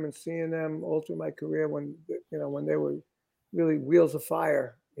with them and seeing them all through my career, when they were really wheels of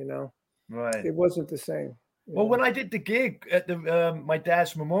fire, right, it wasn't the same. Well, when I did the gig at the my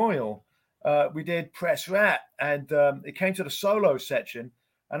dad's memorial, we did Press Rat, and it came to the solo section,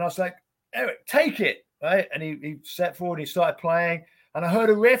 and I was like, Eric, take it, right? And he stepped forward and he started playing, and I heard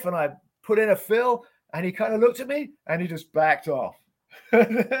a riff and I put in a fill, and he kind of looked at me and he just backed off.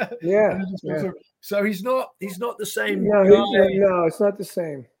 So he's not the same. No, it's not the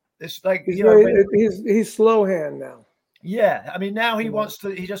same. It's like he's slow hand now. Yeah, I mean now he wants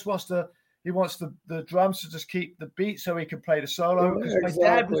the drums to just keep the beat so he can play the solo. Because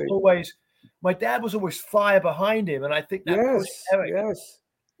my dad was always fire behind him, and I think that pushed Eric. Yes.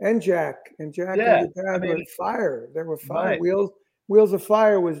 And Jack and your dad were fire. They were fire. Right. Wheels of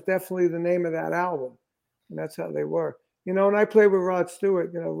Fire was definitely the name of that album, and that's how they were. And I played with Rod Stewart.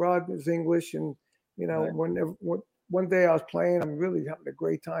 Rod was English, and one day I was playing, I'm really having a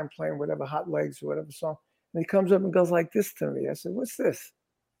great time playing whatever Hot Legs or whatever song, and he comes up and goes like this to me. I said, "What's this?"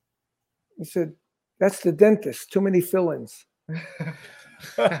 He said, "That's the Dentist. Too many fill-ins."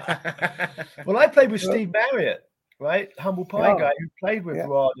 Well, I played with Steve Marriott. Right, Humble Pie guy who played with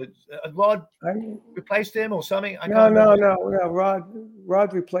Rod. Rod replaced him or something. No.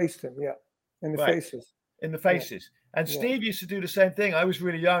 Rod replaced him. Yeah, in the Faces. In the Faces, and Steve used to do the same thing. I was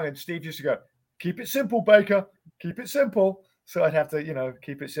really young, and Steve used to go, "Keep it simple, Baker. Keep it simple." So I'd have to,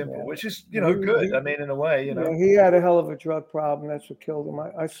 keep it simple, which is, good. I mean, in a way, Yeah, he had a hell of a drug problem. That's what killed him.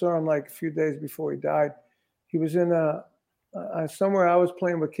 I saw him like a few days before he died. He was in somewhere. I was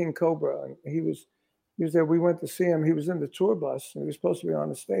playing with King Cobra, and he was there. We went to see him. He was in the tour bus, and he was supposed to be on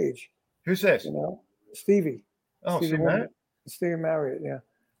the stage. Who's this? Stevie. Oh, Steve Marriott? Steve Marriott, yeah.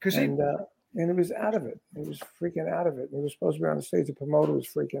 And he was out of it. He was freaking out of it. He was supposed to be on the stage. The promoter was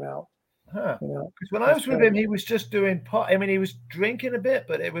freaking out. Huh. Because when I was with him, he was just doing pot. I mean, he was drinking a bit,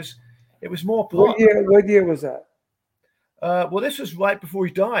 but it was more pot. What year was that? Well, this was right before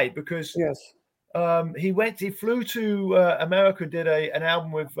he died because he flew to America and did an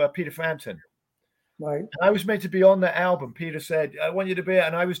album with Peter Frampton. Right. And I was meant to be on that album. Peter said, I want you to be it.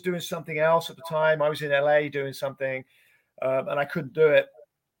 And I was doing something else at the time. I was in LA doing something and I couldn't do it.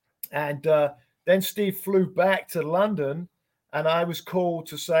 And then Steve flew back to London and I was called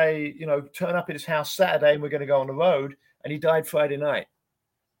to say, turn up at his house Saturday and we're going to go on the road. And he died Friday night.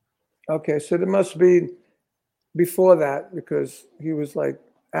 Okay. So there must be before that because he was like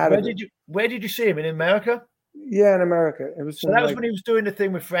out of it. Where did you see him? In America? Yeah, in America. It was. So that was when he was doing the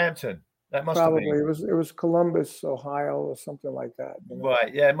thing with Frampton. That must probably have been. It was Columbus, Ohio, or something like that.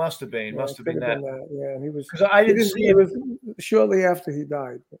 Right? Yeah, it must have been. Must have been that. Yeah, and he was because I didn't see him. It was shortly after he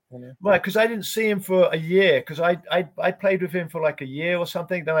died. Right, because I didn't see him for a year. Because I played with him for like a year or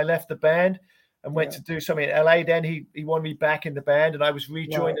something. Then I left the band and went to do something in LA. Then he wanted me back in the band, and I was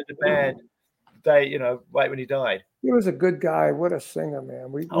rejoining the band. Day, right when he died. He was a good guy. What a singer,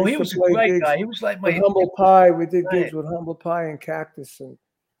 man. He was a great guy. He was like my Humble Pie. We did gigs with Humble Pie and Cactus and.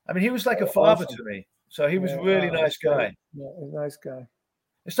 I mean, he was like a father to me. So he was really nice guy. Yeah, a nice guy.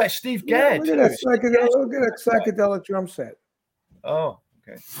 It's like Steve Gadd. Look at that psychedelic drum set. Oh,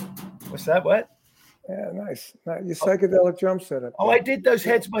 okay. What's that? What? Yeah, nice. Your psychedelic drum set up. Oh, I did those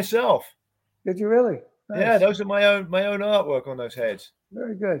heads myself. Did you really? Nice. Yeah, those are my own artwork on those heads.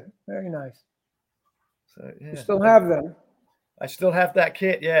 Very good. Very nice. So yeah. You still have them? I still have that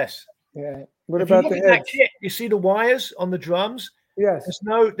kit. Yes. Yeah. What about the heads? That kit, you see the wires on the drums? Yes.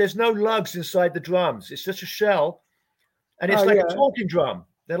 There's no lugs inside the drums. It's just a shell, and it's like a talking drum.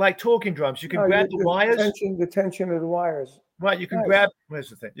 They're like talking drums. You can grab the wires. The tension of the wires. Right. You can grab. Where's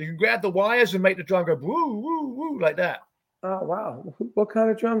the thing? You can grab the wires and make the drum go woo woo woo like that. Oh wow! What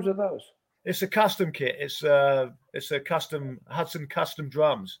kind of drums are those? It's a custom kit. It's a custom Hudson custom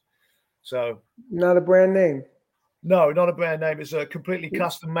drums. So not a brand name. No, not a brand name. It's a completely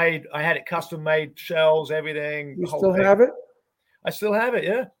custom made. I had it custom made, shells, everything. You still have it? I still have it,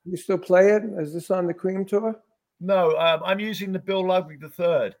 yeah. You still play it? Is this on the Cream tour? No, I'm using the Bill Ludwig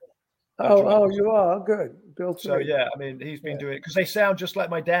III. Oh, you are? Good. Bill III. So, yeah, I mean, he's been doing it because they sound just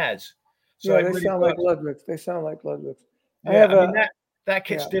like my dad's. So they really sound like Ludwig's. They sound like Ludwig's. Yeah, that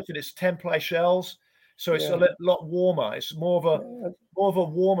kit's different. It's 10-ply shells, so it's a lot warmer. It's more of more of a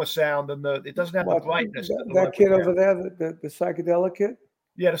warmer sound than it doesn't have the brightness. That kit over there, the psychedelic kit.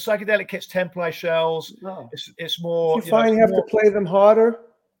 Yeah, the psychedelic kit's Template shells. Oh. It's more. You find you have to play them harder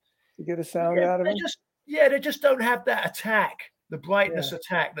to get a sound out of them. They just don't have that attack, the brightness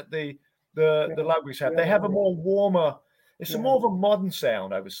attack that the Ludwigs have. They have a more warmer. It's more of a modern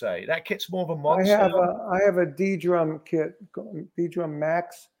sound, I would say. That kit's more of a modern sound. I have a D-drum kit, D-drum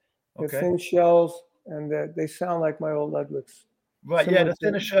Max. They're thin shells, and they sound like my old Ludwigs. Right, the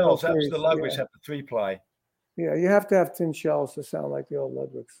thinner shells. That's the Ludwigs have the 3-ply. Yeah, you have to have thin shells to sound like the old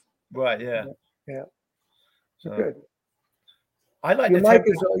Ludwigs. Right, yeah. So good. I like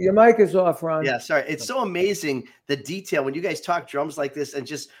your mic is off, Ron. Yeah, sorry. It's so amazing the detail when you guys talk drums like this, and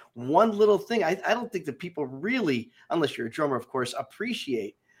just one little thing. I don't think that people really, unless you're a drummer, of course,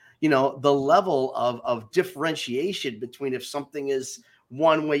 appreciate, the level of differentiation between if something is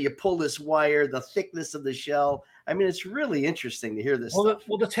one way you pull this wire, the thickness of the shell. I mean, it's really interesting to hear this. Well,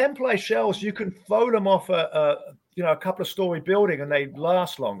 the Template shells, you can throw them off a couple of story building and they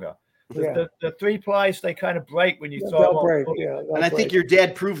last longer. The 3-plies, they kind of break when you throw them off. And I think your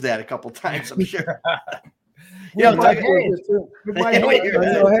dad proved that a couple times, I'm sure.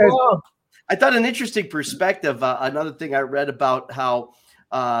 I thought an interesting perspective. Another thing I read about how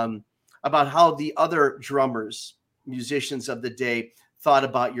the other drummers, musicians of the day, thought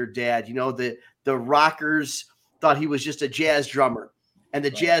about your dad. The rockers thought he was just a jazz drummer, and the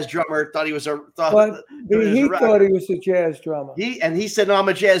jazz drummer thought he was thought he was a jazz drummer. He said, "No, I'm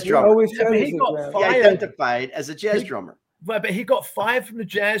a jazz drummer." He always said he identified as a jazz drummer. Right, but he got 5 from the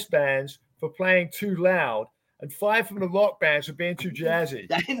jazz bands for playing too loud, and 5 from the rock bands for being too jazzy.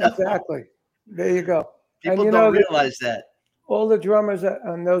 Exactly. There you go. People don't realize that. All the drummers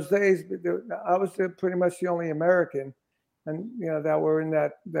in those days, I was pretty much the only American, and that were in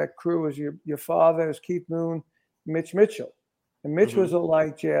that crew was your father, was Keith Moon, Mitch Mitchell. And Mitch was a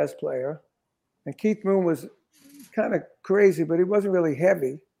light jazz player, and Keith Moon was kind of crazy, but he wasn't really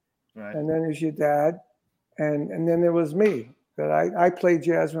heavy. Right. And then there's your dad, and then there was me. That I played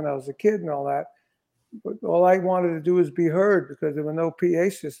jazz when I was a kid and all that, but all I wanted to do was be heard because there were no PA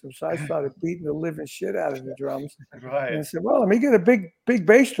systems. So I started beating the living shit out of the drums. Right. And I said, well, let me get a big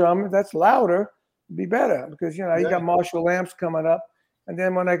bass drum that's louder, it'd be better because you got Marshall amps coming up. And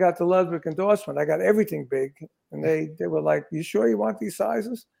then when I got the Ludwig endorsement, I got everything big. And they were like, "You sure you want these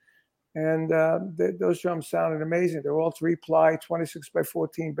sizes?" And those drums sounded amazing. They're all 3-ply,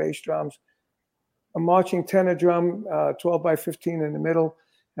 26x14 bass drums. A marching tenor drum, 12x15 in the middle,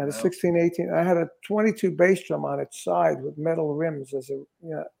 and a 16/18. I had a 22 bass drum on its side with metal rims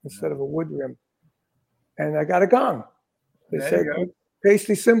instead of a wood rim. And I got a gong. They said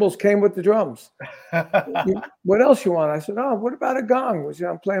Paisley cymbals came with the drums. What else you want? I said, "Oh, what about a gong?"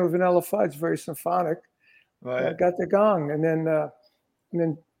 I'm playing with Vanilla Fudge, very symphonic. Right. I got the gong, and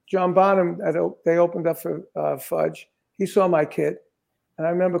then John Bonham, they opened up for Fudge. He saw my kit, and I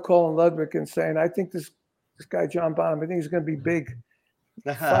remember calling Ludwig and saying, "I think this guy John Bonham, I think he's going to be big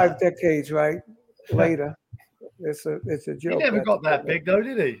 5 decades later." It's a joke. He never got that big, though,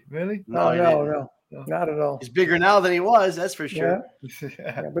 did he? Really? No, not at all. He's bigger now than he was, that's for sure.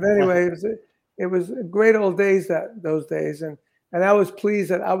 Yeah. But anyway, it was great old days those days, and I was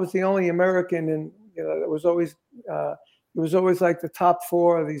pleased that I was the only American, and it was always like the top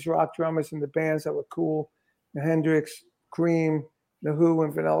 4 of these rock drummers in the bands that were cool: the Hendrix, Cream, the Who,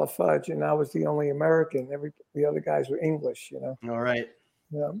 and Vanilla Fudge, and I was the only American. The other guys were English, All right.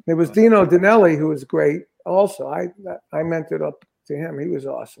 Yeah. It was Dino Danelli who was great. Also, I mentored up to him. He was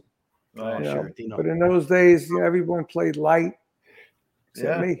awesome. Sure, Dino. But in those days, everyone played light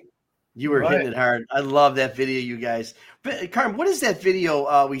except me. You were hitting it hard. I love that video, you guys. But Carm, what is that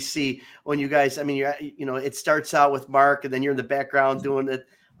video we see when you guys? I mean, it starts out with Mark, and then you're in the background doing it.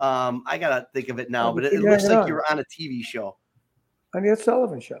 I gotta think of it now, but it looks like you were on a TV show. On the Ed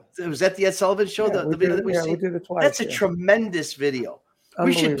Sullivan Show. Was that the Ed Sullivan Show? Yeah, the video that we see? We did it twice. That's a tremendous video.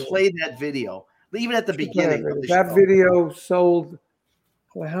 We should play that video, even at the beginning of the show. That video sold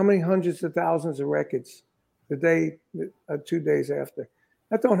how many hundreds of thousands of records the day, 2 days after.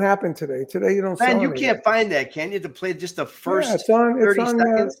 That don't happen today. Today you don't. Man, you can't find that, can you? To play just the first it's on 30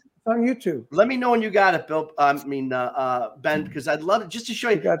 seconds. It's on YouTube. Let me know when you got it, Bill. Ben, because I'd love it just to show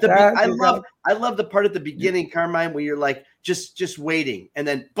you. I love the part at the beginning, Carmine, where you're like just waiting, and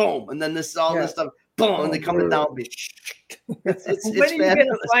then boom, and then this stuff, boom, and they coming down. It's when are you going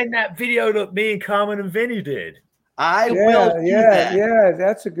to find that video that me and Carmen and Vinny did? I will do that. Yeah,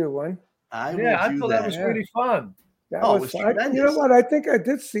 that's a good one. I thought that was really fun. That was tremendous. You know what? I think I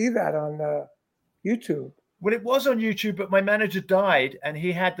did see that on YouTube. Well, it was on YouTube, but my manager died, and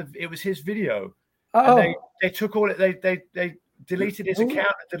he had it was his video. Oh, and they took all it. They deleted his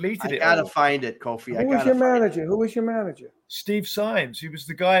account and deleted it. I gotta find it, Kofi. Who was your manager? Who was your manager? Steve Symes. He was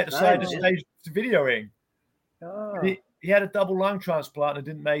the guy at the side of the stage videoing. Oh. He had a double lung transplant and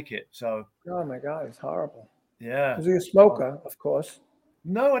didn't make it. So. Oh my God, it's horrible. Yeah. Was he a smoker? Of course.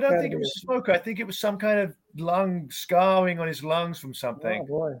 No, I don't think it was a smoker. I think it was some kind of lung scarring on his lungs from something. Oh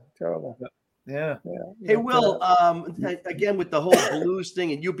boy, terrible. Yeah. Hey, Will, again, with the whole blues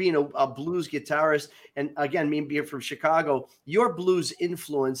thing and you being a blues guitarist, and again, me being from Chicago, your blues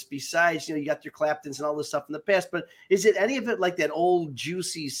influence, besides, you got your Claptons and all this stuff in the past, but is it any of it like that old,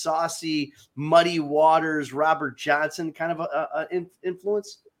 juicy, saucy, Muddy Waters, Robert Johnson kind of a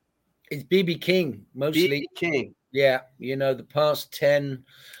influence? It's B.B. King, mostly. B.B. King. Yeah. The past 10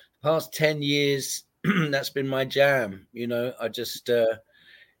 years, that's been my jam. I just...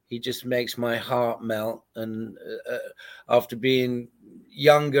 he just makes my heart melt. And after being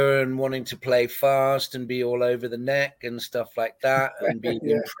younger and wanting to play fast and be all over the neck and stuff like that, and being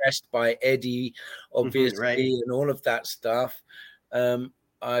impressed by Eddie, obviously, and all of that stuff,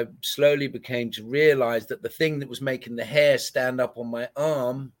 I slowly became to realize that the thing that was making the hair stand up on my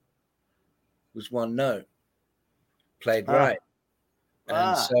arm was one note, played right.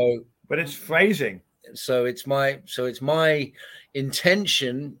 And so, but it's phrasing. So it's my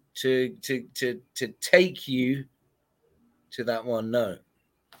intention to take you to that one note.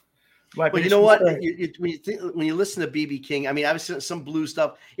 Right, but you know what? When you listen to B.B. King, I mean, obviously some blues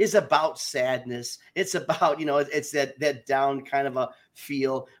stuff is about sadness. It's about, it's that down kind of a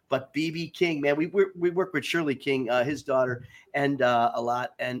feel. But B.B. King, man, we work with Shirley King, his daughter, and a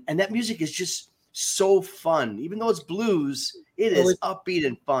lot, and that music is just so fun. Even though it's blues, it is upbeat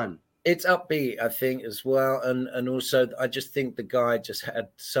and fun. It's upbeat, I think, as well, and also I just think the guy just had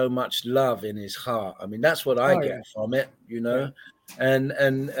so much love in his heart. I mean, that's what I get from it, and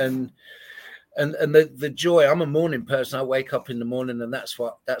the joy. I'm a morning person. I wake up in the morning, and that's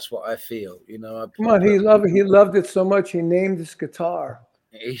what I feel. Come on, he loved it so much. He named his guitar.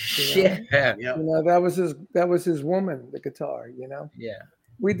 Yeah. That was his woman, the guitar. Yeah.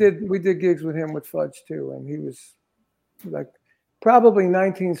 We did gigs with him with Fudge too, and he was like. Probably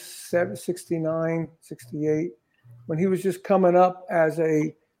 1969, 68, when he was just coming up as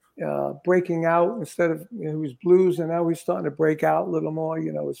a breaking out instead of, he was blues, and now he's starting to break out a little more,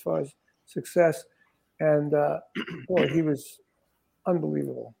 as far as success. And boy, he was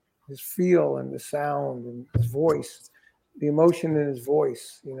unbelievable. His feel and the sound and his voice, the emotion in his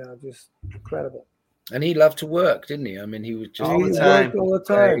voice, just incredible. And he loved to work, didn't he? I mean, he was just all the time.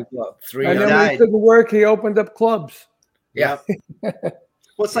 And then when he couldn't work, he opened up clubs. Yeah. Well,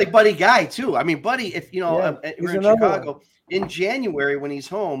 it's like Buddy Guy too. I mean, Buddy, if we're in Chicago in January when he's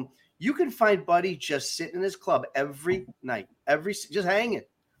home, you can find Buddy just sitting in his club every night, just hanging,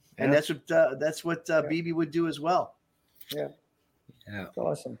 and that's what BB would do as well. Yeah, it's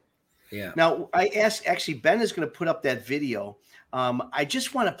awesome. Yeah. Now I asked. Actually, Ben is going to put up that video. I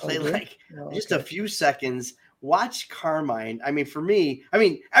just want to play just a few seconds. Watch Carmine. I mean, for me,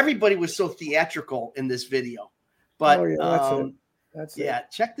 everybody was so theatrical in this video. But that's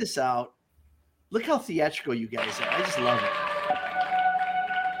it. Check this out. Look how theatrical you guys are. I just love it.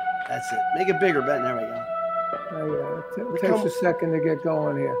 That's it. Make it bigger, Ben. There we go. Oh, yeah. It takes a second to get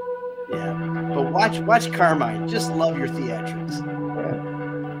going here. Yeah. But watch Carmine. Just love your theatrics.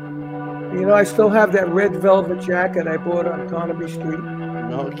 Yeah. I still have that red velvet jacket I bought on Carnaby Street.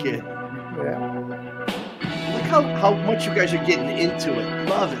 No kidding. Yeah. Look how much you guys are getting into it.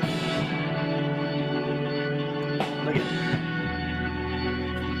 Love it. Look at it.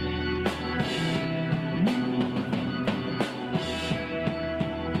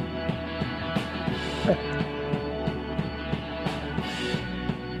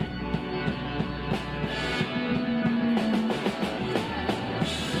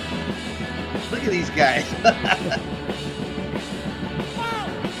 Look at these guys.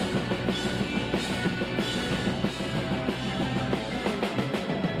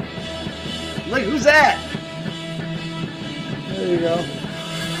 Look, who's that? There you go.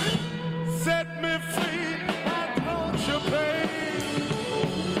 Set me free, don't you pay.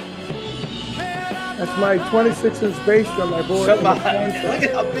 That's my 26-inch bass drum I bought. Look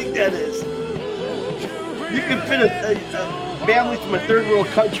at how big that is. You can fit a family from a third world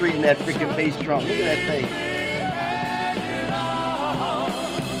country in that freaking bass drum. Look at that thing.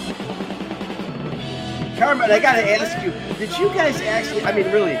 Carmen, I got to ask you, did you guys actually,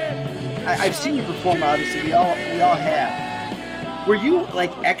 really, I've seen you perform, obviously. We all have. Were you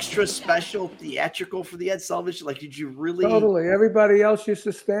like extra special theatrical for the Ed Sullivan Show? Like, did you really? Totally. Everybody else used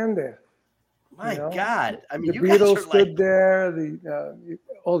to stand there. My God. I mean, the you guys Beatles are stood there,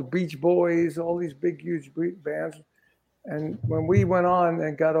 all the Beach Boys, all these big, huge bands. And when we went on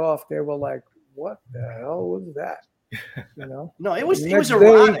and got off, they were like, "What the hell was that?" You know? No, it was next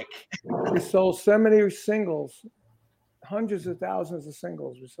erotic. We sold so many singles, hundreds of thousands of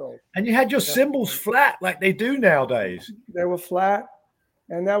singles we sold. And you had your cymbals flat like they do nowadays. They were flat,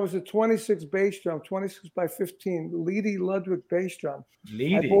 and that was a 26 bass drum, 26 by 15, Leedy Ludwig bass drum.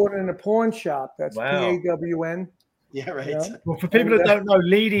 I bought it in a pawn shop. That's PAWN. Yeah, right. You know? Well, for people that don't know,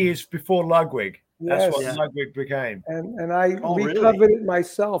 Leedy is before Ludwig. That's what Ludwig became. And I recovered it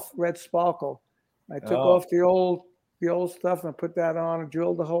myself, Red Sparkle. I took off the old stuff and put that on and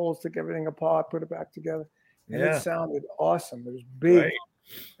drilled the holes, took everything apart, put it back together. And it sounded awesome. It was big. Right.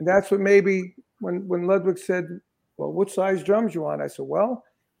 And that's what maybe when Ludwig said, "Well, what size drums you want?" I said, "Well,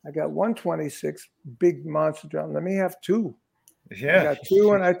 I got 126 big monster drum. Let me have 2." Yeah. I got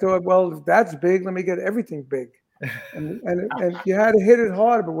 2, and I thought, well, if that's big, let me get everything big. And you had to hit it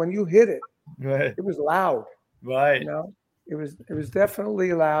hard, but when you hit it, it was loud. Right. You know, it was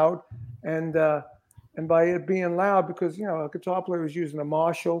definitely loud, and by it being loud, because a guitar player was using a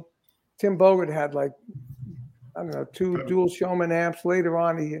Marshall. Tim Bogert had like, I don't know, 2 dual Showman amps. Later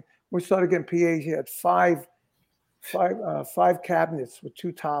on, we started getting PAs. He had five cabinets with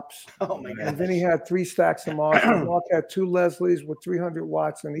 2 tops. Oh my god! And then he had 3 stacks of Marshall. Mark had 2 Leslies with 300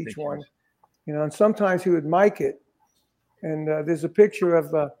 watts in each one. And sometimes he would mic it. And there's a picture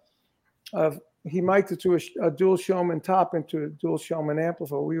of he mic'd it to a dual Showman top into a dual Showman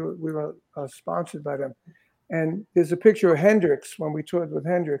amplifier. We were sponsored by them. And there's a picture of Hendrix when we toured with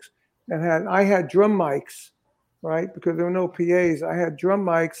Hendrix. And I had drum mics, right? Because there were no PAs. I had drum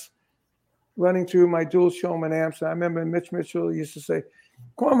mics running through my dual Showman amps. And I remember Mitch Mitchell used to say,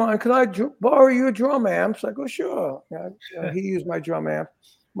 "Come on, could I borrow your drum amps?" I go, "Sure." He used my drum amp.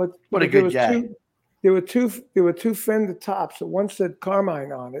 But what a good guy. There were two Fender tops. So one said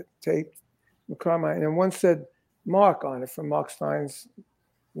Carmine on it, taped with Carmine, and one said Mark on it from Mark Stein's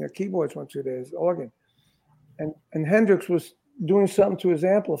keyboards went through there, his organ. And Hendrix was doing something to his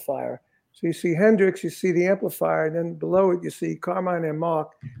amplifier. So you see Hendrix, you see the amplifier, and then below it you see Carmine and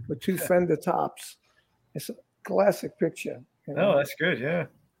Mark with 2 Fender tops. It's a classic picture. Oh, that's good, yeah.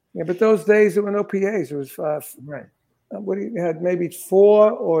 Yeah, but those days there were no PAs. It was right. What do you had? Maybe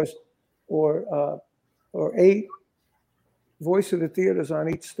 4 or 8 voice of the theaters on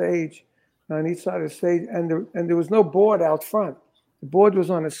each stage, on each side of the stage, and there was no board out front. The board was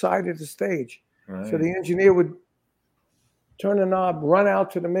on the side of the stage. Right. So the engineer would turn a knob, run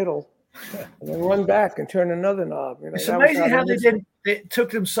out to the middle, and then run back and turn another knob. It's amazing how it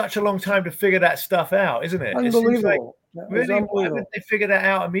took them such a long time to figure that stuff out, isn't it? Unbelievable. Really, why didn't they figure that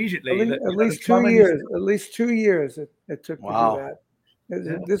out immediately? At least 2 years. At least 2 years it took to do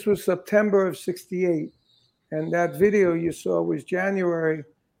that. This was September of '68, and that video you saw was January.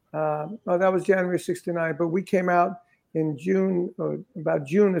 That was January '69, but we came out in June, or about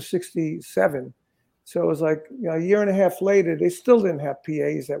June of '67. So it was like a year and a half later, they still didn't have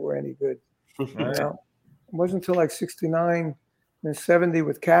PAs that were any good. Right. It wasn't until like '69 and '70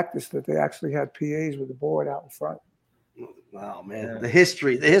 with Cactus that they actually had PAs with the board out in front. Wow, man, the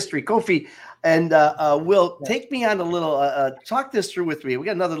history, Kofi, and Will, take me on a little. Talk this through with me. We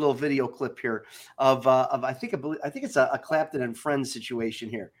got another little video clip here of I think it's a Clapton and Friends situation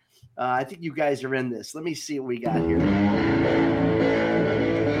here. I think you guys are in this. Let me see what we got here.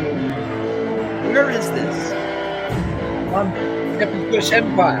 Where is this? Epic Bush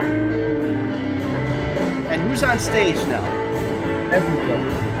Empire. And who's on stage now? Everybody.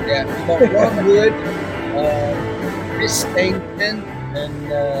 Yeah, we've got Ron Wood, Chris Stainton,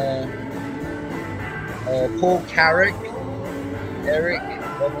 and Paul Carrick, Eric,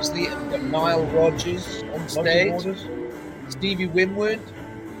 obviously, and we've got Nile Rodgers on stage, Stevie Winwood.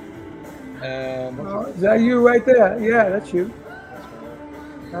 Is that you right there? Yeah, that's you.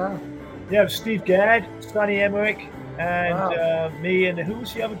 Yeah, Steve Gadd, Sonny Emmerich, and me, and who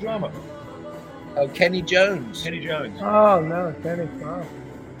was the other drummer? Oh, Kenny Jones. Kenny Jones. Oh, no, Kenny. Wow.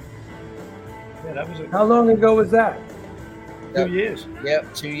 Yeah, that was How long ago was that? 2 years.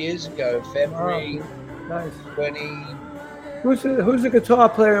 Yep, 2 years ago, February 20. Who's the guitar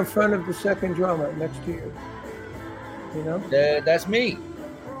player in front of the second drummer next to you? You know? That's me.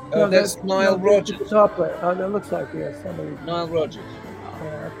 Oh, that's Nile Rodgers. The guitar player. Oh, that looks like somebody. Nile Rodgers.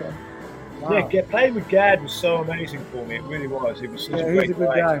 Yeah, okay. Wow. Yeah, playing with Gadd was so amazing for me. It really was. He was such a great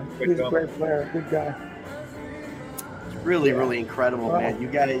guy. He's a great player, good guy. It's really, really incredible, man. You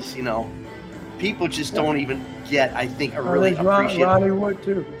guys, people just don't even get, I think, really appreciate Ronnie Wood,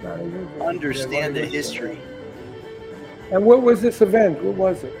 too. Understand the history. And what was this event? What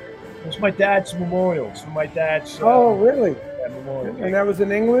was it? It was my dad's memorial. It's for my dad's. Oh, really? Memorial. And that was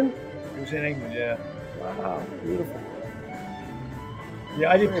in England? It was in England, yeah. Wow, beautiful. Yeah,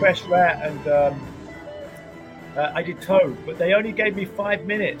 I did Press Rat and I did Toad, but they only gave me 5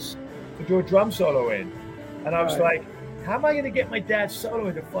 minutes to do a drum solo in. And I was like, how am I going to get my dad's solo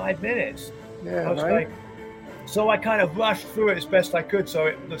into 5 minutes? Yeah, I was like, so I kind of rushed through it as best I could.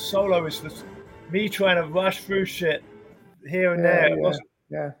 So the solo is me trying to rush through shit here and there. It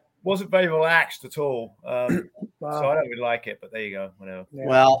wasn't very relaxed at all. So I don't really like it, but there you go. Whatever. Yeah.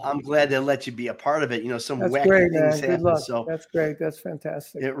 Well, I'm glad they let you be a part of it. You know, some That's wacky great, things man. happen. Good luck. So that's great. That's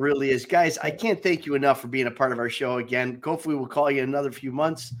fantastic. It really is. Guys, I can't thank you enough for being a part of our show again. Hopefully we'll call you in another few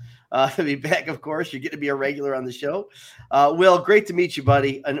months to be back, of course. You're getting to be a regular on the show. Will, great to meet you,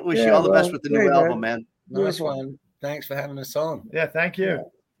 buddy. And wish you all the best with the new album, man. Nice one. Thanks for having us on. Yeah, thank you.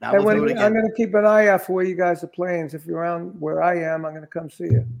 Yeah. I'm going to keep an eye out for where you guys are playing. So if you're around where I am, I'm going to come see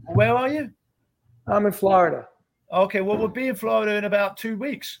you. Where are you? I'm in Florida. Okay, well, we'll be in Florida in about 2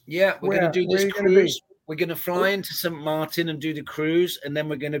 weeks. Yeah, we're going to do this cruise. We're going to fly into St. Martin and do the cruise, and then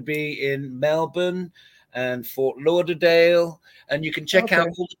we're going to be in Melbourne and Fort Lauderdale. And you can check out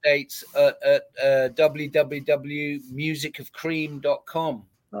all the dates at www.musicofcream.com.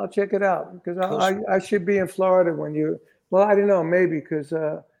 I'll check it out because I should be in Florida when you. Well, I don't know, maybe because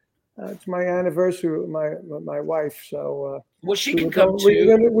it's my anniversary with my wife. So well, she can come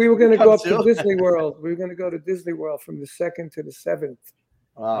too. We were going to go up to Disney World. We were going to go to Disney World from the 2nd to the 7th.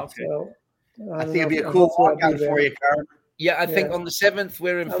 Wow. Okay. So, I think it'd be a cool walk out for you, Carl. Yeah, I think on the 7th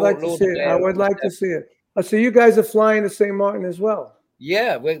we're in Fort Lauderdale. I would like to see it. So you guys are flying to St. Martin as well?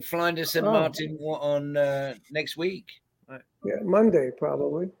 Yeah, we're flying to St. Martin on next week. Yeah, Monday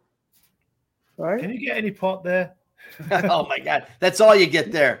probably. Right? Can you get any pot there? Oh my God, that's all you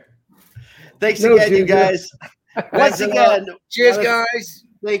get there. Thanks again, you guys. Once again, cheers, guys.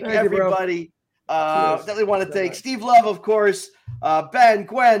 Thank everybody. Definitely want to thank Steve Love, of course, Ben,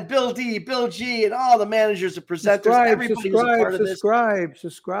 Gwen, Bill D, Bill G, and all the managers and presenters. Everybody who's a part of this. Subscribe.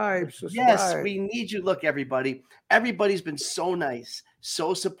 Yes, we need you. Look, everybody. Everybody's been so nice,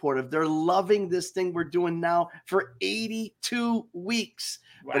 so supportive. They're loving this thing we're doing now for 82 weeks.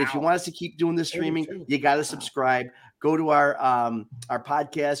 Wow. But if you want us to keep doing this streaming, you got to subscribe. Go to our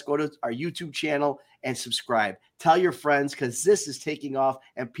podcast, go to our YouTube channel and subscribe. Tell your friends because this is taking off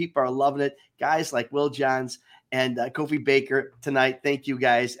and people are loving it. Guys like Will Johns and Kofi Baker tonight. Thank you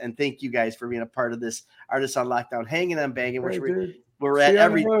guys. And thank you guys for being a part of this Artists on Lockdown, hanging and banging, which we're at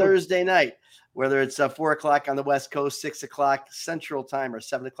every Thursday night, whether it's 4 o'clock on the West Coast, 6 o'clock Central Time, or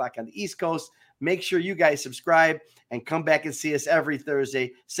 7 o'clock on the East Coast. Make sure you guys subscribe and come back and see us every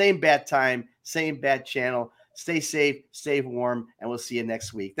Thursday. Same bat time, same bat channel. Stay safe, stay warm, and we'll see you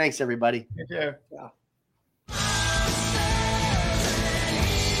next week. Thanks, everybody. Take care. Yeah.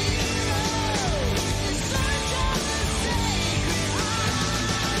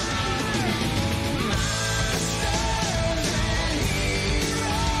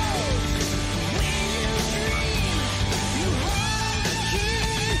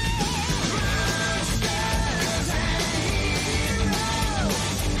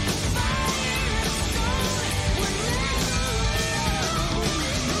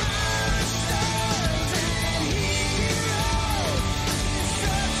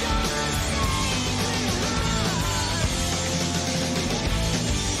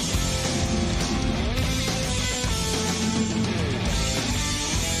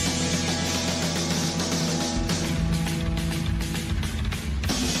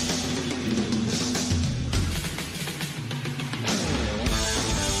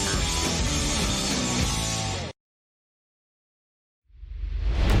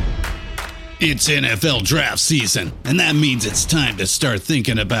 It's NFL draft season, and that means it's time to start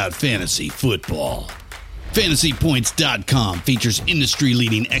thinking about fantasy football. FantasyPoints.com features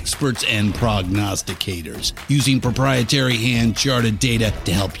industry-leading experts and prognosticators using proprietary hand-charted data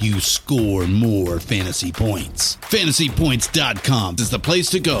to help you score more fantasy points. FantasyPoints.com is the place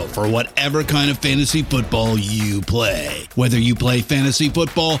to go for whatever kind of fantasy football you play. Whether you play fantasy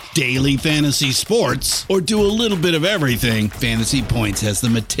football, daily fantasy sports, or do a little bit of everything, Fantasy Points has the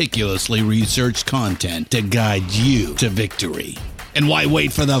meticulously researched content to guide you to victory. And why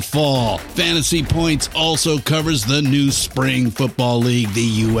wait for the fall? Fantasy Points also covers the new spring football league,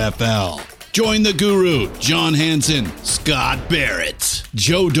 the UFL. Join the guru, John Hansen, Scott Barrett,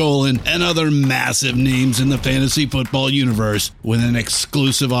 Joe Dolan, and other massive names in the fantasy football universe with an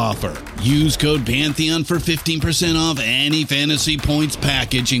exclusive offer. Use code Pantheon for 15% off any Fantasy Points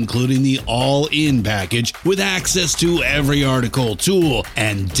package, including the all-in package, with access to every article, tool,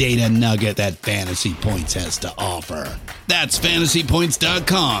 and data nugget that Fantasy Points has to offer. That's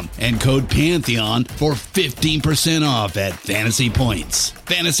FantasyPoints.com and code Pantheon for 15% off at Fantasy Points.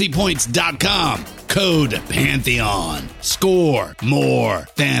 FantasyPoints.com, Code Pantheon. Score more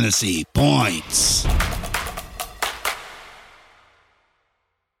fantasy points.